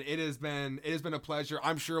 hey man, it has been a pleasure.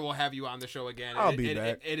 I'm sure we'll have you on the show again. I'll be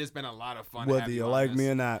back. It has been a lot of fun. Whether you like me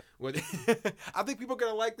or not. I think people are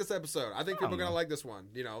gonna like this episode. I think people are gonna like this one.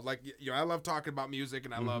 You know, like I love talking about music,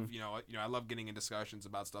 and I love I love getting in discussions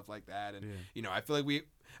about stuff like that. And I feel like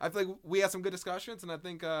we had some good discussions, and I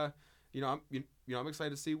think I'm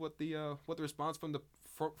excited to see what the response from the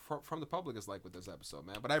public is like with this episode,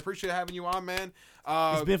 man. But I appreciate having you on, man.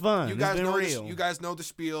 It's been fun. You guys know real. You guys know the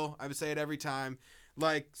spiel. I would say it every time.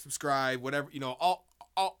 Like, subscribe, whatever,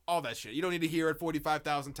 all that shit. You don't need to hear it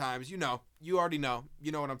 45,000 times. You already know.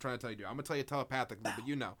 You know what I'm trying to tell you. I'm gonna tell you telepathically, but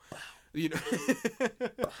you know,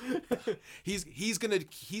 he's gonna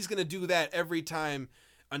do that every time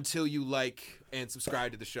until you like and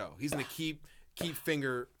subscribe to the show. He's gonna keep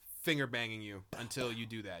finger banging you until you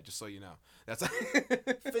do that. Just so you know, that's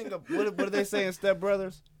finger. What do they say in Step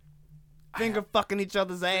Brothers? Finger fucking each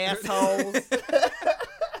other's assholes.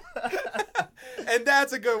 And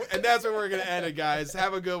that's where we're gonna end it, guys.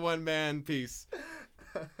 Have a good one, man. Peace.